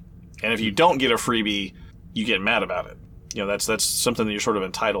freebies. And if you don't get a freebie, you get mad about it. That's something that you're sort of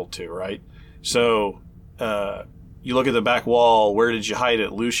entitled to, right? So you look at the back wall, where did you hide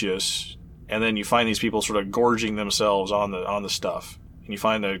it, Lucius? And then you find these people sort of gorging themselves on the stuff. And you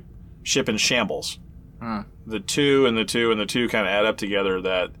find the ship in shambles. The 2 and the 2 and the 2 kind of add up together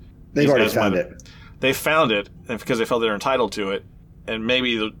that they've already found it. They found it, and because they felt they're entitled to it, and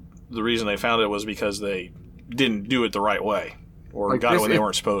maybe the reason they found it was because they didn't do it the right way, or got it when they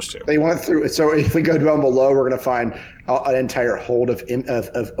weren't supposed to. They went through. So if we go down below, we're going to find an entire hold of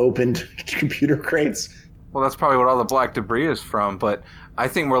opened computer crates. Well, that's probably what all the black debris is from, but I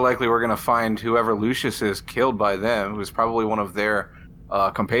think more likely we're going to find whoever Lucius is killed by them, who's probably one of their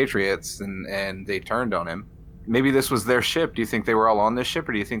compatriots, and they turned on him. Maybe this was their ship. Do you think they were all on this ship,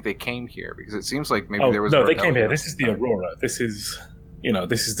 or do you think they came here? Because it seems like maybe there was... No, they came here. This is the Aurora. This is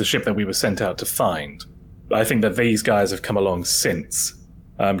the ship that we were sent out to find. I think that these guys have come along since.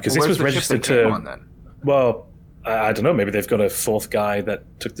 Because this was registered to... On, then? Well, I don't know. Maybe they've got a fourth guy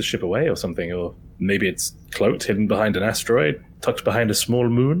that took the ship away or something. Or maybe it's cloaked, hidden behind an asteroid, tucked behind a small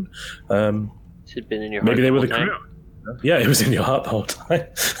moon. It had been in your heart. Maybe they were the crew. Yeah, it was in your heart the whole time.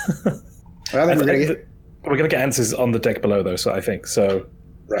 We're going to get answers on the deck below, though, so I think. So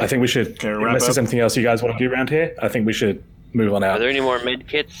right. I think we should, unless there's anything else you guys want to do around here, I think we should move on out. Are there any more med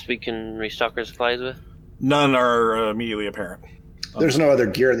kits we can restock our supplies with? None are immediately apparent. There's no other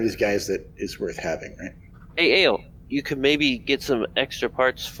gear in these guys that is worth having, right? Hey, Ale, you could maybe get some extra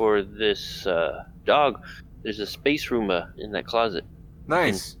parts for this dog. There's a space Roomba in that closet.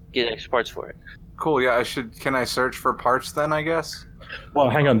 Nice. Get extra parts for it. Cool, yeah, can I search for parts then, I guess? Well,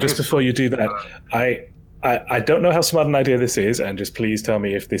 hang on, just before you do that, I don't know how smart an idea this is, and just please tell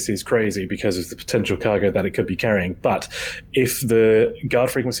me if this is crazy because of the potential cargo that it could be carrying, but if the guard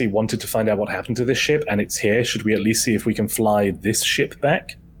frequency wanted to find out what happened to this ship and it's here, should we at least see if we can fly this ship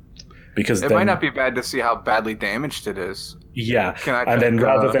back? Because it might not be bad to see how badly damaged it is. Yeah, and then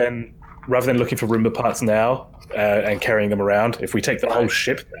rather than looking for Roomba parts now and carrying them around, if we take the whole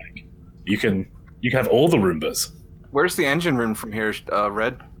ship back, you can have all the Roombas. Where's the engine room from here,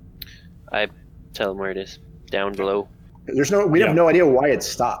 Red? I tell them where it is. Down below. We have no idea why it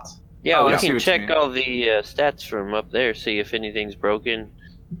stopped. Yeah, we can check all the stats from up there, see if anything's broken,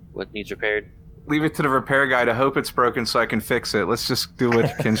 what needs repaired. Leave it to the repair guy to hope it's broken so I can fix it. Let's just do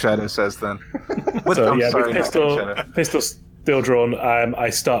what Kinshadow says then. With pistol still drawn, I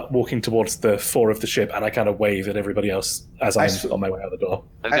start walking towards the fore of the ship, and I kind of wave at everybody else as I'm on my way out the door.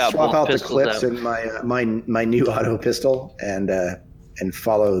 I swap out the clips in my new auto pistol and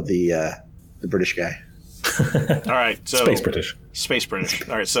follow the British guy. All right, so Space British.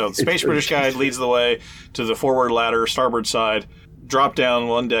 All right, so the Space British guy leads the way to the forward ladder, starboard side. Drop down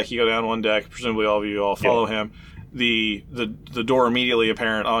one deck. You go down one deck. Presumably, all of you all follow him. The door immediately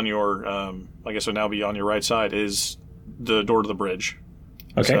apparent on your, I guess would now be on your right side, is the door to the bridge.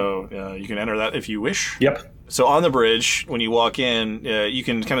 Okay. So you can enter that if you wish. Yep. So on the bridge, when you walk in, you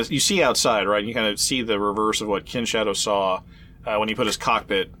can you see outside, right? You kind of see the reverse of what Kinshadow saw when he put his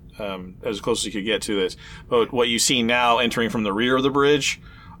cockpit as close as he could get to this. But what you see now entering from the rear of the bridge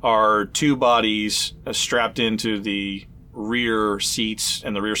are two bodies strapped into the rear seats,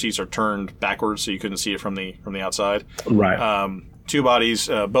 and the rear seats are turned backwards, so you couldn't see it from the outside. Right. Two bodies,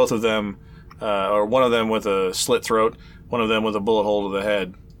 both of them, or one of them with a slit throat, one of them with a bullet hole to the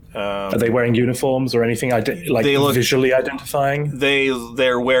head. Are they wearing uniforms or anything they look visually identifying?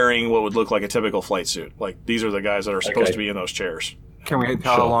 They're wearing what would look like a typical flight suit. Like, these are the guys that are supposed to be in those chairs. Can we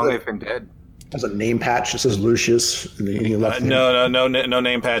tell how long they've been dead? There's a name patch that says Lucius. No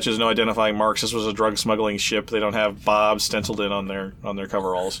name patches, no identifying marks. This was a drug smuggling ship. They don't have Bob stenciled in on their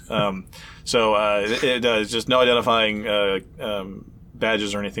coveralls. So it's just no identifying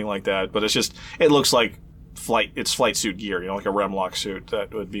badges or anything like that. But it looks like flight suit gear. Like a Remlock suit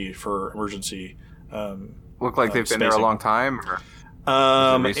that would be for emergency. Look like they've been there a long time.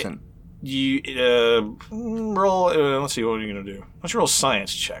 Or recent? You roll. Let's see. What are you gonna do? Why don't you roll a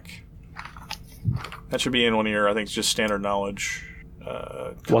science check? That should be in one of your, I think, just standard knowledge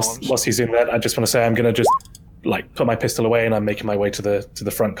Whilst he's in that, I just want to say I'm going to just put my pistol away, and I'm making my way to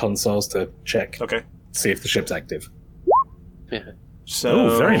the front consoles to check. Okay. See if the ship's active. Yeah.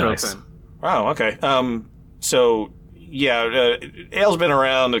 So very nice. Wow. Okay. So yeah, Ale's been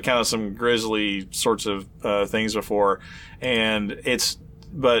around to kind of some grisly sorts of things before,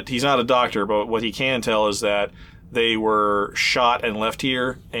 but he's not a doctor. But what he can tell is that they were shot and left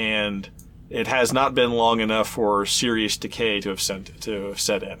here, and it has not been long enough for serious decay to have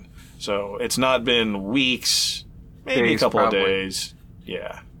set in. So it's not been weeks, maybe days, a couple of days.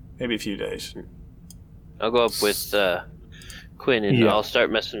 Yeah. Maybe a few days. I'll go up with Quinn, and I'll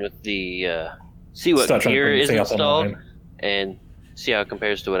start messing with the see what gear is installed, and see how it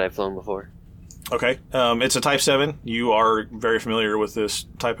compares to what I've flown before. Okay. It's a Type 7. You are very familiar with this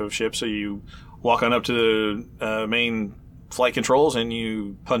type of ship, so you walk on up to the main flight controls, and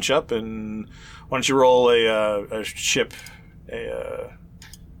you punch up, and why don't you roll a ship,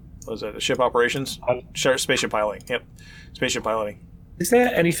 what is that, a ship operations? Spaceship piloting. Yep. Spaceship piloting. Is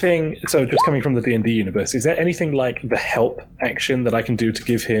there anything, so just coming from the D&D universe, is there anything like the help action that I can do to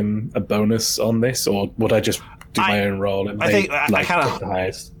give him a bonus on this, or would I just do my own roll? And I kind of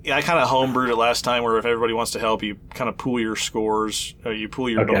homebrewed it last time, where if everybody wants to help, you kind of pool your scores, you pool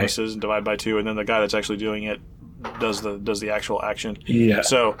your bonuses and divide by 2, and then the guy that's actually doing it does the actual action. Yeah.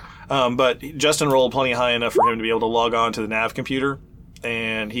 So, but Justin rolled plenty high enough for him to be able to log on to the nav computer,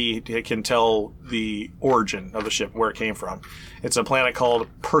 and he can tell the origin of the ship, where it came from. It's a planet called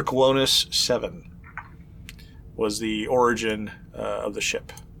Perquonus 7. Was the origin of the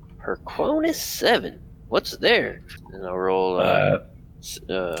ship. Perquonus 7? What's there? And I'll roll...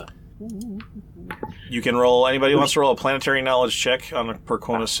 You can roll... Anybody who wants to roll a planetary knowledge check on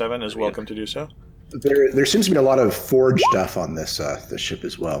Perquonus 7 is welcome to do so. There seems to be a lot of forge stuff on this ship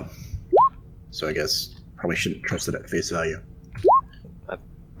as well. So I guess probably shouldn't trust it at face value.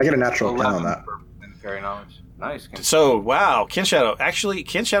 I get a natural 10 on that. Planetary knowledge. Nice. So, wow, Ken Shadow. Actually,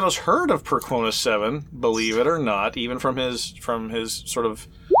 Ken Shadow's heard of Perquonus 7, believe it or not, even from his sort of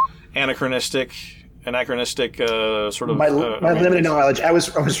anachronistic sort of my limited knowledge. I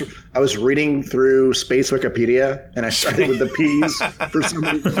was reading through Space Wikipedia, and I started with the P's for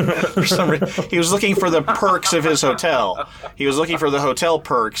some reason. He was looking for the perks of his hotel. He was looking for the hotel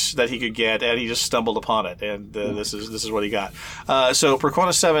perks that he could get, and he just stumbled upon it. And this is what he got. So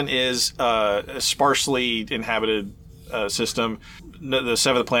Perquonus 7 is a sparsely inhabited system. The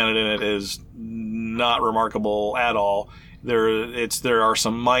 7th planet in it is not remarkable at all. There are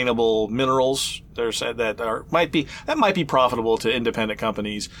some mineable minerals that might be profitable to independent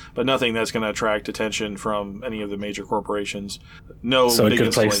companies, but nothing that's going to attract attention from any of the major corporations. No, so a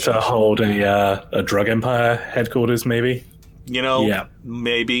good place to hold a drug empire headquarters, maybe.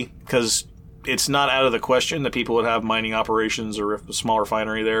 Maybe, because it's not out of the question that people would have mining operations or a small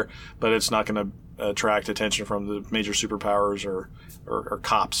refinery there, but it's not going to attract attention from the major superpowers or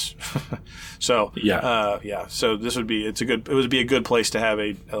cops. So so this would be it would be a good place to have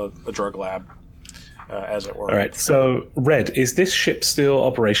a drug lab, as it were. All right. So Red, is this ship still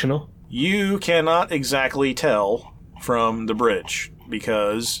operational? You cannot exactly tell from the bridge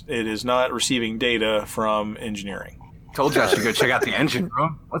because it is not receiving data from engineering. Told you I should go check out the engine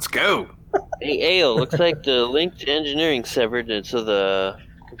room. Let's go. Hey, Ale, looks like the link to engineering severed, and so the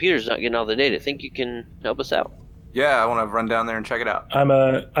computer's not getting all the data. Think you can help us out? Yeah, I want to run down there and check it out.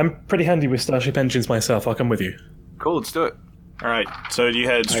 I'm pretty handy with Starship engines myself. I'll come with you. Cool, let's do it. All right. So do you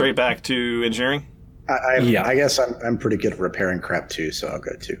head straight back to engineering? I guess I'm pretty good at repairing crap too, so I'll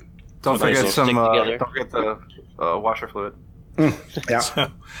go too. Don't forget the washer fluid.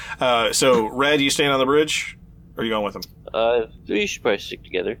 Yeah. So Red, you staying on the bridge, or are you going with him? We should probably stick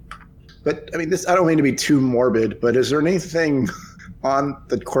together. But I mean, I don't mean to be too morbid, but is there anything on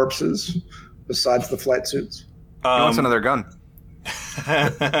the corpses besides the flight suits? He wants another gun.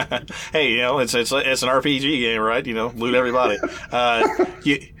 Hey, it's an RPG game, right? Loot everybody.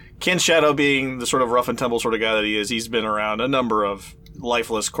 Ken Shadow, being the sort of rough and tumble sort of guy that he is, he's been around a number of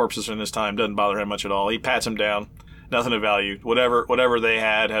lifeless corpses in his time. Doesn't bother him much at all. He pats them down. Nothing of value. Whatever they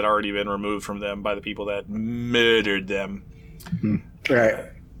had already been removed from them by the people that murdered them. Mm-hmm. Right.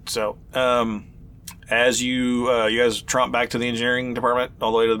 So, as you guys tromp back to the engineering department,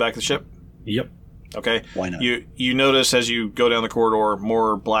 all the way to the back of the ship. Yep. Okay. Why not? You notice as you go down the corridor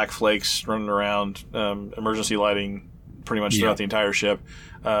more black flakes running around, emergency lighting pretty much throughout the entire ship.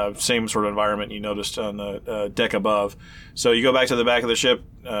 Same sort of environment you noticed on the deck above. So you go back to the back of the ship,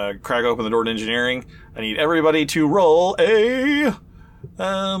 crack open the door to engineering. I need everybody to roll a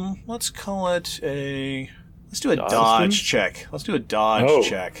let's do a dodge check. Let's do a dodge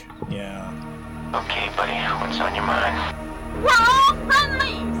check. Yeah. Okay, buddy, what's on your mind? We're all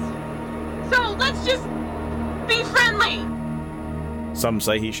friendlies! So let's just be friendly! Some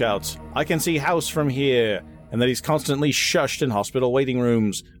say he shouts, "I can see House from here," and that he's constantly shushed in hospital waiting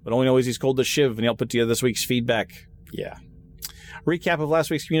rooms, but only knows he's called the Shiv, and he'll put together this week's feedback. Yeah. Recap of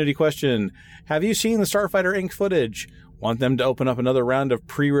last week's community question. Have you seen the Starfighter Inc. footage? Want them to open up another round of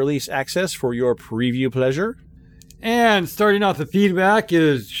pre-release access for your preview pleasure? And starting off the feedback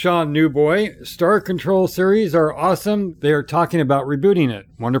is Sean Newboy. Star Control series are awesome. They are talking about rebooting it.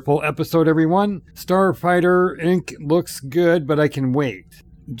 Wonderful episode, everyone. Starfighter Inc. looks good, but I can wait.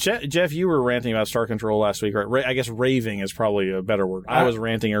 Jeff, you were ranting about Star Control last week, right? I guess raving is probably a better word. I was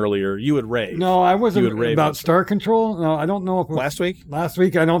ranting earlier. You would rave. No, I wasn't about Star Control. No, I don't know if last week. Last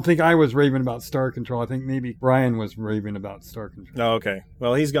week, I don't think I was raving about Star Control. I think maybe Brian was raving about Star Control. Oh, okay.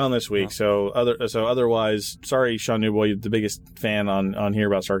 Well, he's gone this week, so otherwise, sorry, Sean Newboy, the biggest fan on here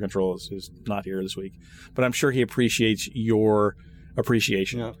about Star Control is not here this week, but I'm sure he appreciates your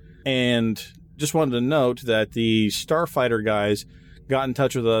appreciation. Yeah. And just wanted to note that the Starfighter guys got in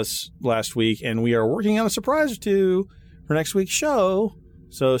touch with us last week, and we are working on a surprise or two for next week's show.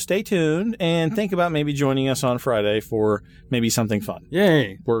 So stay tuned and think about maybe joining us on Friday for maybe something fun.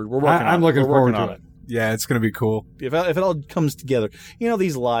 Yay! We're working on it. I'm looking forward to it. Yeah, it's going to be cool. If it all comes together.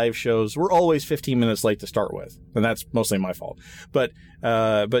 These live shows, we're always 15 minutes late to start with, and that's mostly my fault. But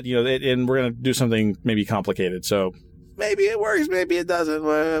and we're going to do something maybe complicated. So maybe it works, maybe it doesn't.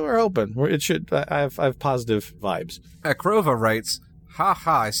 We're hoping. It should. I have positive vibes. Akrova writes,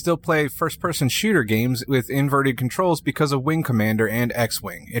 I still play first-person shooter games with inverted controls because of Wing Commander and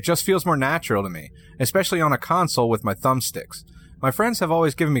X-Wing. It just feels more natural to me, especially on a console with my thumbsticks. My friends have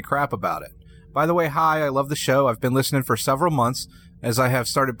always given me crap about it. By the way, I love the show. I've been listening for several months. As I have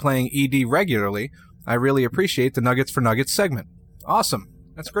started playing ED regularly, I really appreciate the Nuggets for Nuggets segment. Awesome.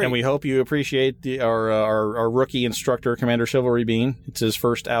 That's great. And we hope you appreciate our rookie instructor, Commander Chivalry Bean. It's his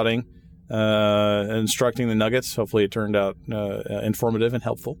first outing. Instructing the Nuggets. Hopefully it turned out informative and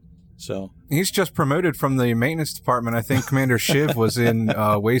helpful. So he's just promoted from the maintenance department. I think Commander Shiv was in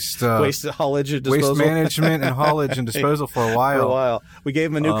waste haulage and disposal. Waste management and haulage and disposal for a while. We gave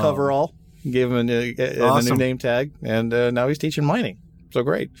him a new coverall, gave him a new name tag, and now he's teaching mining. So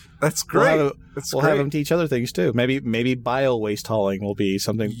great. That's great. We'll have him teach other things too. Maybe bio waste hauling will be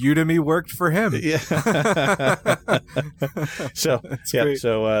something. Udemy worked for him. Yeah. So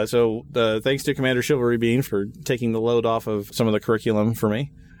thanks to Commander Chivalry Bean for taking the load off of some of the curriculum for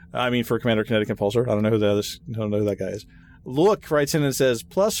me. I mean, for Commander Kinetic Impulsor. I don't know who that guy is. Look writes in and says,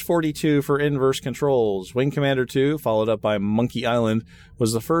 plus 42 for inverse controls. Wing Commander 2, followed up by Monkey Island,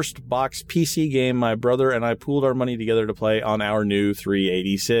 was the first box PC game my brother and I pooled our money together to play on our new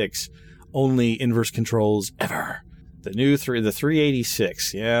 386. Only inverse controls ever. The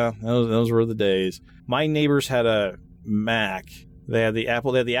 386. Yeah, those were the days. My neighbors had a Mac. They had the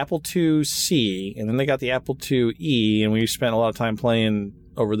Apple IIc, and then they got the Apple IIe, and we spent a lot of time playing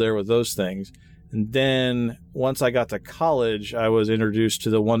over there with those things. And then once I got to college, I was introduced to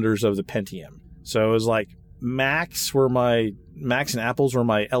the wonders of the Pentium. So it was like Macs and Apples were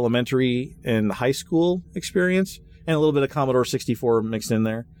my elementary and high school experience, and a little bit of Commodore 64 mixed in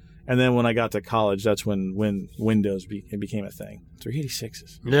there. And then when I got to college, that's when Windows became a thing.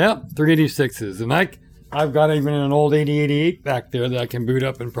 386s. Yeah, 386s. And I've got even an old 8088 back there that I can boot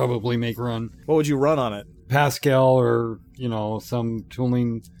up and probably make run. What would you run on it? Pascal or, some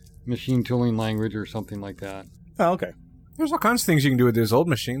machine tooling language or something like that. Oh, okay. There's all kinds of things you can do with those old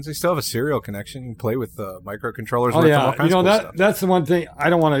machines. They still have a serial connection. You can play with microcontrollers. Oh, yeah. All kinds of cool stuff. That's the one thing. I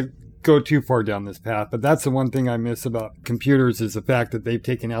don't want to go too far down this path, but that's the one thing I miss about computers is the fact that they've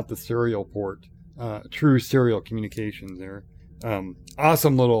taken out the serial port. True serial communications there.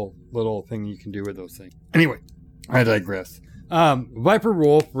 Awesome little thing you can do with those things. Anyway, I digress. Viper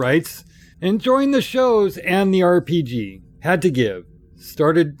Wolf writes, enjoying the shows and the RPG. Had to give.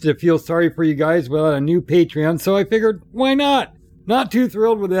 Started to feel sorry for you guys without a new Patreon, so I figured, why not? Not too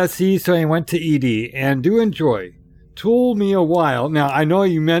thrilled with SC, so I went to ED, and do enjoy. Tooled me a while, now I know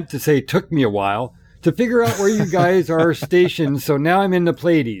you meant to say took me a while, to figure out where you guys are stationed, so now I'm in the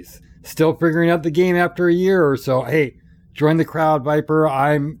Pleiades. Still figuring out the game after a year or so. Hey, join the crowd, Viper.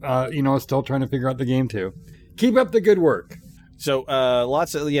 I'm, still trying to figure out the game too. Keep up the good work. So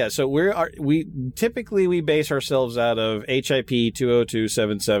So we typically base ourselves out of HIP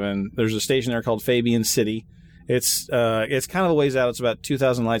 20277. There's a station there called Fabian City. It's kind of a ways out. It's about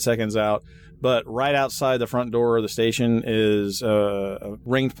 2,000 light seconds out. But right outside the front door of the station is a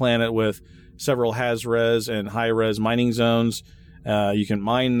ringed planet with several has-res and high-res mining zones. You can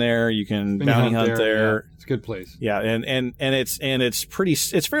mine there. You can bounty hunt there. Yeah. It's a good place. Yeah, and it's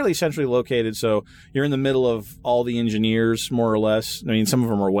fairly centrally located. So you're in the middle of all the engineers, more or less. I mean, some of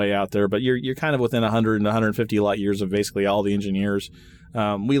them are way out there, but you're kind of within 100 and 150 light years of basically all the engineers.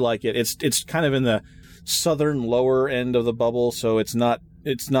 We like it. It's kind of in the southern lower end of the bubble, so it's on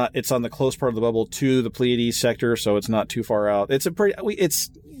the close part of the bubble to the Pleiades sector, so it's not too far out. It's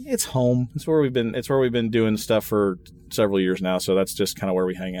home. It's where we've been doing stuff for several years now, so that's just kind of where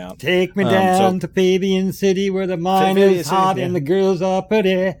we hang out. Take me down to Fabian City where the mine is hot and the girls are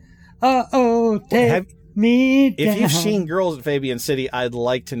pretty. me down. If you've seen Girls at Fabian City, I'd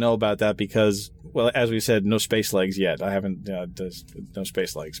like to know about that because, well, as we said, no space legs yet. I haven't, no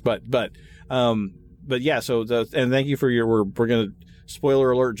space legs. But yeah, so, and thank you for we're going to,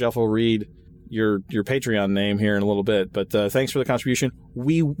 spoiler alert, Jeff will read your Patreon name here in a little bit. But thanks for the contribution.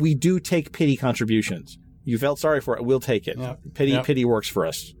 We do take pity contributions. You felt sorry for it. We'll take it. Yep. Pity works for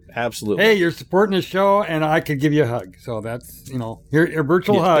us. Absolutely. Hey, you're supporting the show, and I could give you a hug. So that's, your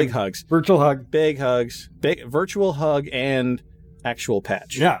virtual hug. Big hugs. Virtual hug. Big hugs. Big virtual hug and actual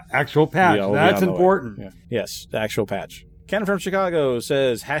patch. Yeah, actual patch. That's important. Yeah. Yes, the actual patch. Ken from Chicago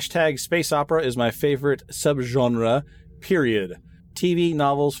says, # space opera is my favorite subgenre, period. TV,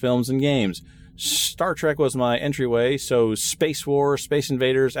 novels, films, and games. Star Trek was my entryway, so Space War, Space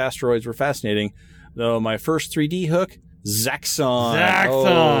Invaders, asteroids were fascinating. Though my first 3D hook, Zaxxon.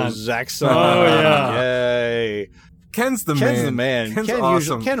 Zaxxon. Oh, yeah. Yay. Ken's the man. Ken's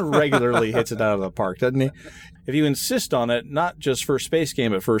awesome. Ken regularly hits it out of the park, doesn't he? If you insist on it, not just for a space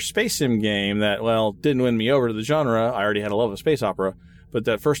game, but for a space sim game that, well, didn't win me over to the genre, I already had a love of space opera, but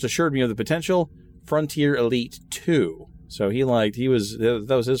that first assured me of the potential, Frontier Elite 2. So that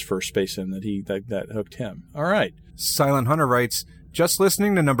was his first space sim that hooked him. All right. Silent Hunter writes, just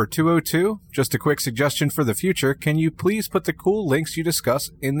listening to number 202, just a quick suggestion for the future, can you please put the cool links you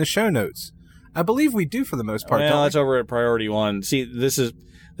discuss in the show notes? I believe we do for the most part. Well, that's over at Priority 1. See, this is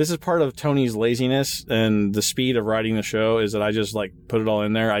part of Tony's laziness and the speed of writing the show is that I just put it all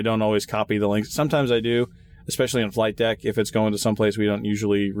in there. I don't always copy the links. Sometimes I do, especially on Flight Deck if it's going to someplace we don't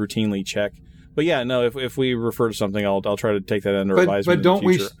usually routinely check. But yeah, no, if we refer to something, I'll try to take that under advisement. But don't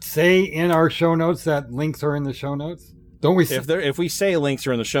we say in our show notes that links are in the show notes? Don't we? If we say links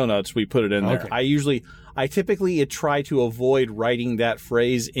are in the show notes, we put it in there. I typically try to avoid writing that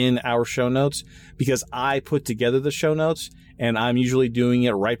phrase in our show notes because I put together the show notes and I'm usually doing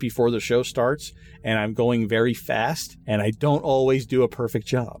it right before the show starts and I'm going very fast and I don't always do a perfect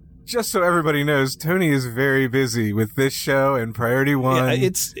job. Just so everybody knows, Tony is very busy with this show and Priority 1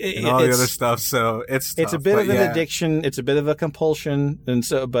 and all the other stuff. So it's tough, a bit of an addiction. It's a bit of a compulsion, and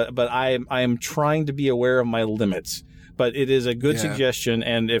so but I am trying to be aware of my limits. But it is a good suggestion,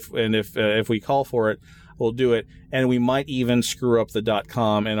 and if we call for it, we'll do it, and we might even screw up the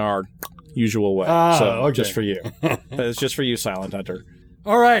 .com in our usual way. Just for you. It's just for you, Silent Hunter.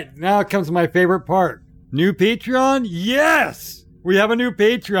 All right, now comes my favorite part. New Patreon? Yes! We have a new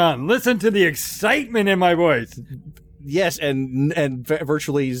Patreon. Listen to the excitement in my voice. Yes, and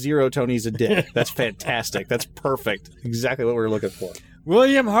virtually zero Tony's a dick. That's fantastic. That's perfect. Exactly what we were looking for.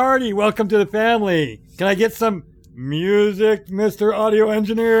 William Hardy, welcome to the family. Can I get some music, Mr. Audio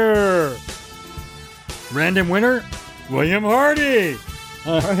Engineer? Random winner, William Hardy.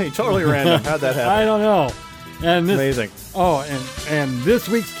 Right, totally random. How'd that happen? I don't know. And amazing. Oh, and this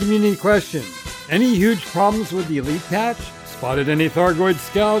week's community question. Any huge problems with the Elite patch? Spotted any Thargoid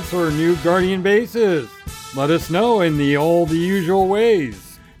scouts or new Guardian bases? Let us know in the usual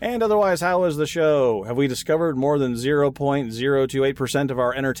ways. And otherwise, how was the show? Have we discovered more than 0.028% of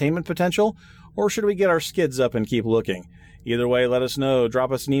our entertainment potential? Or should we get our skids up and keep looking? Either way, let us know.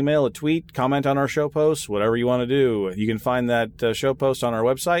 Drop us an email, a tweet, comment on our show posts, whatever you want to do. You can find that show post on our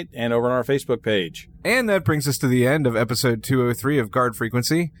website and over on our Facebook page. And that brings us to the end of episode 203 of Guard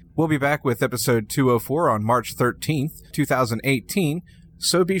Frequency. We'll be back with episode 204 on March 13th, 2018.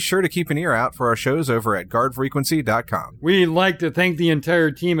 So be sure to keep an ear out for our shows over at guardfrequency.com. We'd like to thank the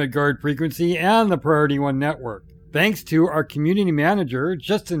entire team at Guard Frequency and the Priority 1 Network. Thanks to our community manager,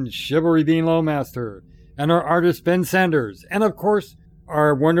 Justin Chivalry Bean Lowmaster, and our artist, Ben Sanders, and of course,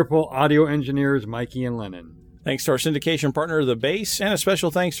 our wonderful audio engineers, Mikey and Lennon. Thanks to our syndication partner, The Base, and a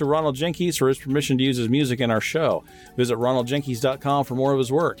special thanks to Ronald Jenkins for his permission to use his music in our show. Visit ronaldjenkins.com for more of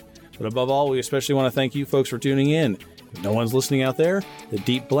his work. But above all, we especially want to thank you folks for tuning in. If no one's listening out there, the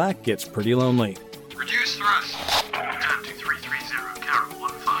Deep Black gets pretty lonely. Reduce thrust. 102330, Carol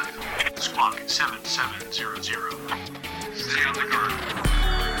 15. Squawk 7700. Stay on the guard.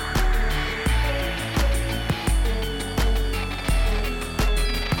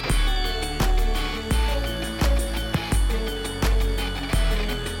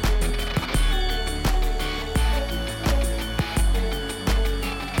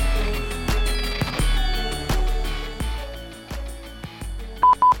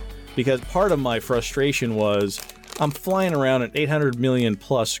 Because part of my frustration was I'm flying around an 800 million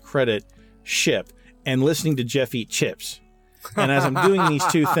plus credit ship and listening to Jeff eat chips. And as I'm doing these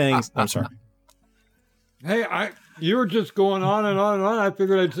two things, I'm sorry. Hey, you were just going on and on and on. I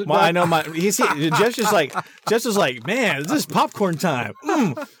figured I'd sit back. I know Jeff's just like, man, this is popcorn time.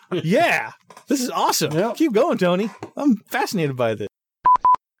 Yeah, this is awesome. Yep. Keep going, Tony. I'm fascinated by this.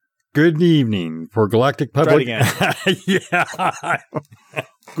 Good evening for Galactic Public. Try it again. Yeah.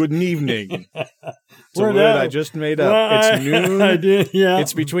 Good evening. It's a word I just made up. Well, it's noon. I did, yeah.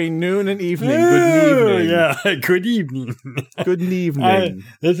 It's between noon and evening. Good evening. Yeah, good evening. Good evening.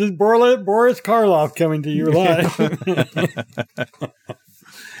 This is Boris Karloff coming to you live.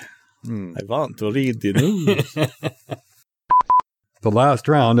 I want to read the news. The last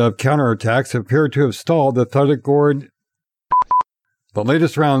round of counterattacks appear to have stalled the Thundergord. The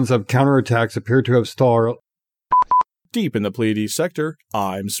latest rounds of counterattacks appear to have stalled. Deep in the Pleiades sector,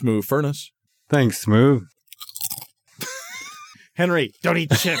 I'm Smooth Furnace. Thanks, Smooth. Henry, don't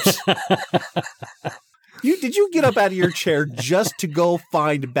eat chips. Did you get up out of your chair just to go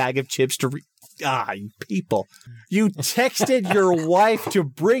find a bag of chips to you people. You texted your wife to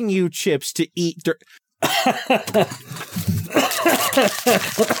bring you chips to eat.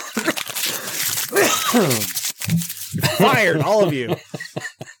 Fired, all of you.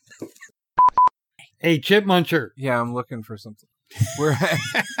 Hey, Chip Muncher. Yeah, I'm looking for something.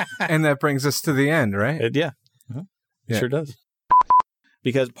 And that brings us to the end, right? Yeah. It sure does.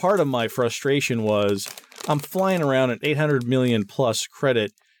 Because part of my frustration was I'm flying around an 800 million plus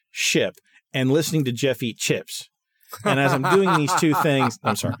credit ship and listening to Jeff eat chips. And as I'm doing these two things,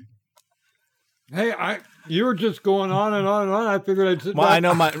 I'm sorry. Hey, you were just going on and on and on. I figured I'd sit back. I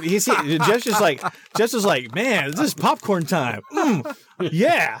know Jeff's just like, man, this is popcorn time.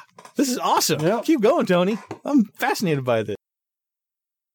 Yeah, this is awesome. Yep. Keep going, Tony. I'm fascinated by this.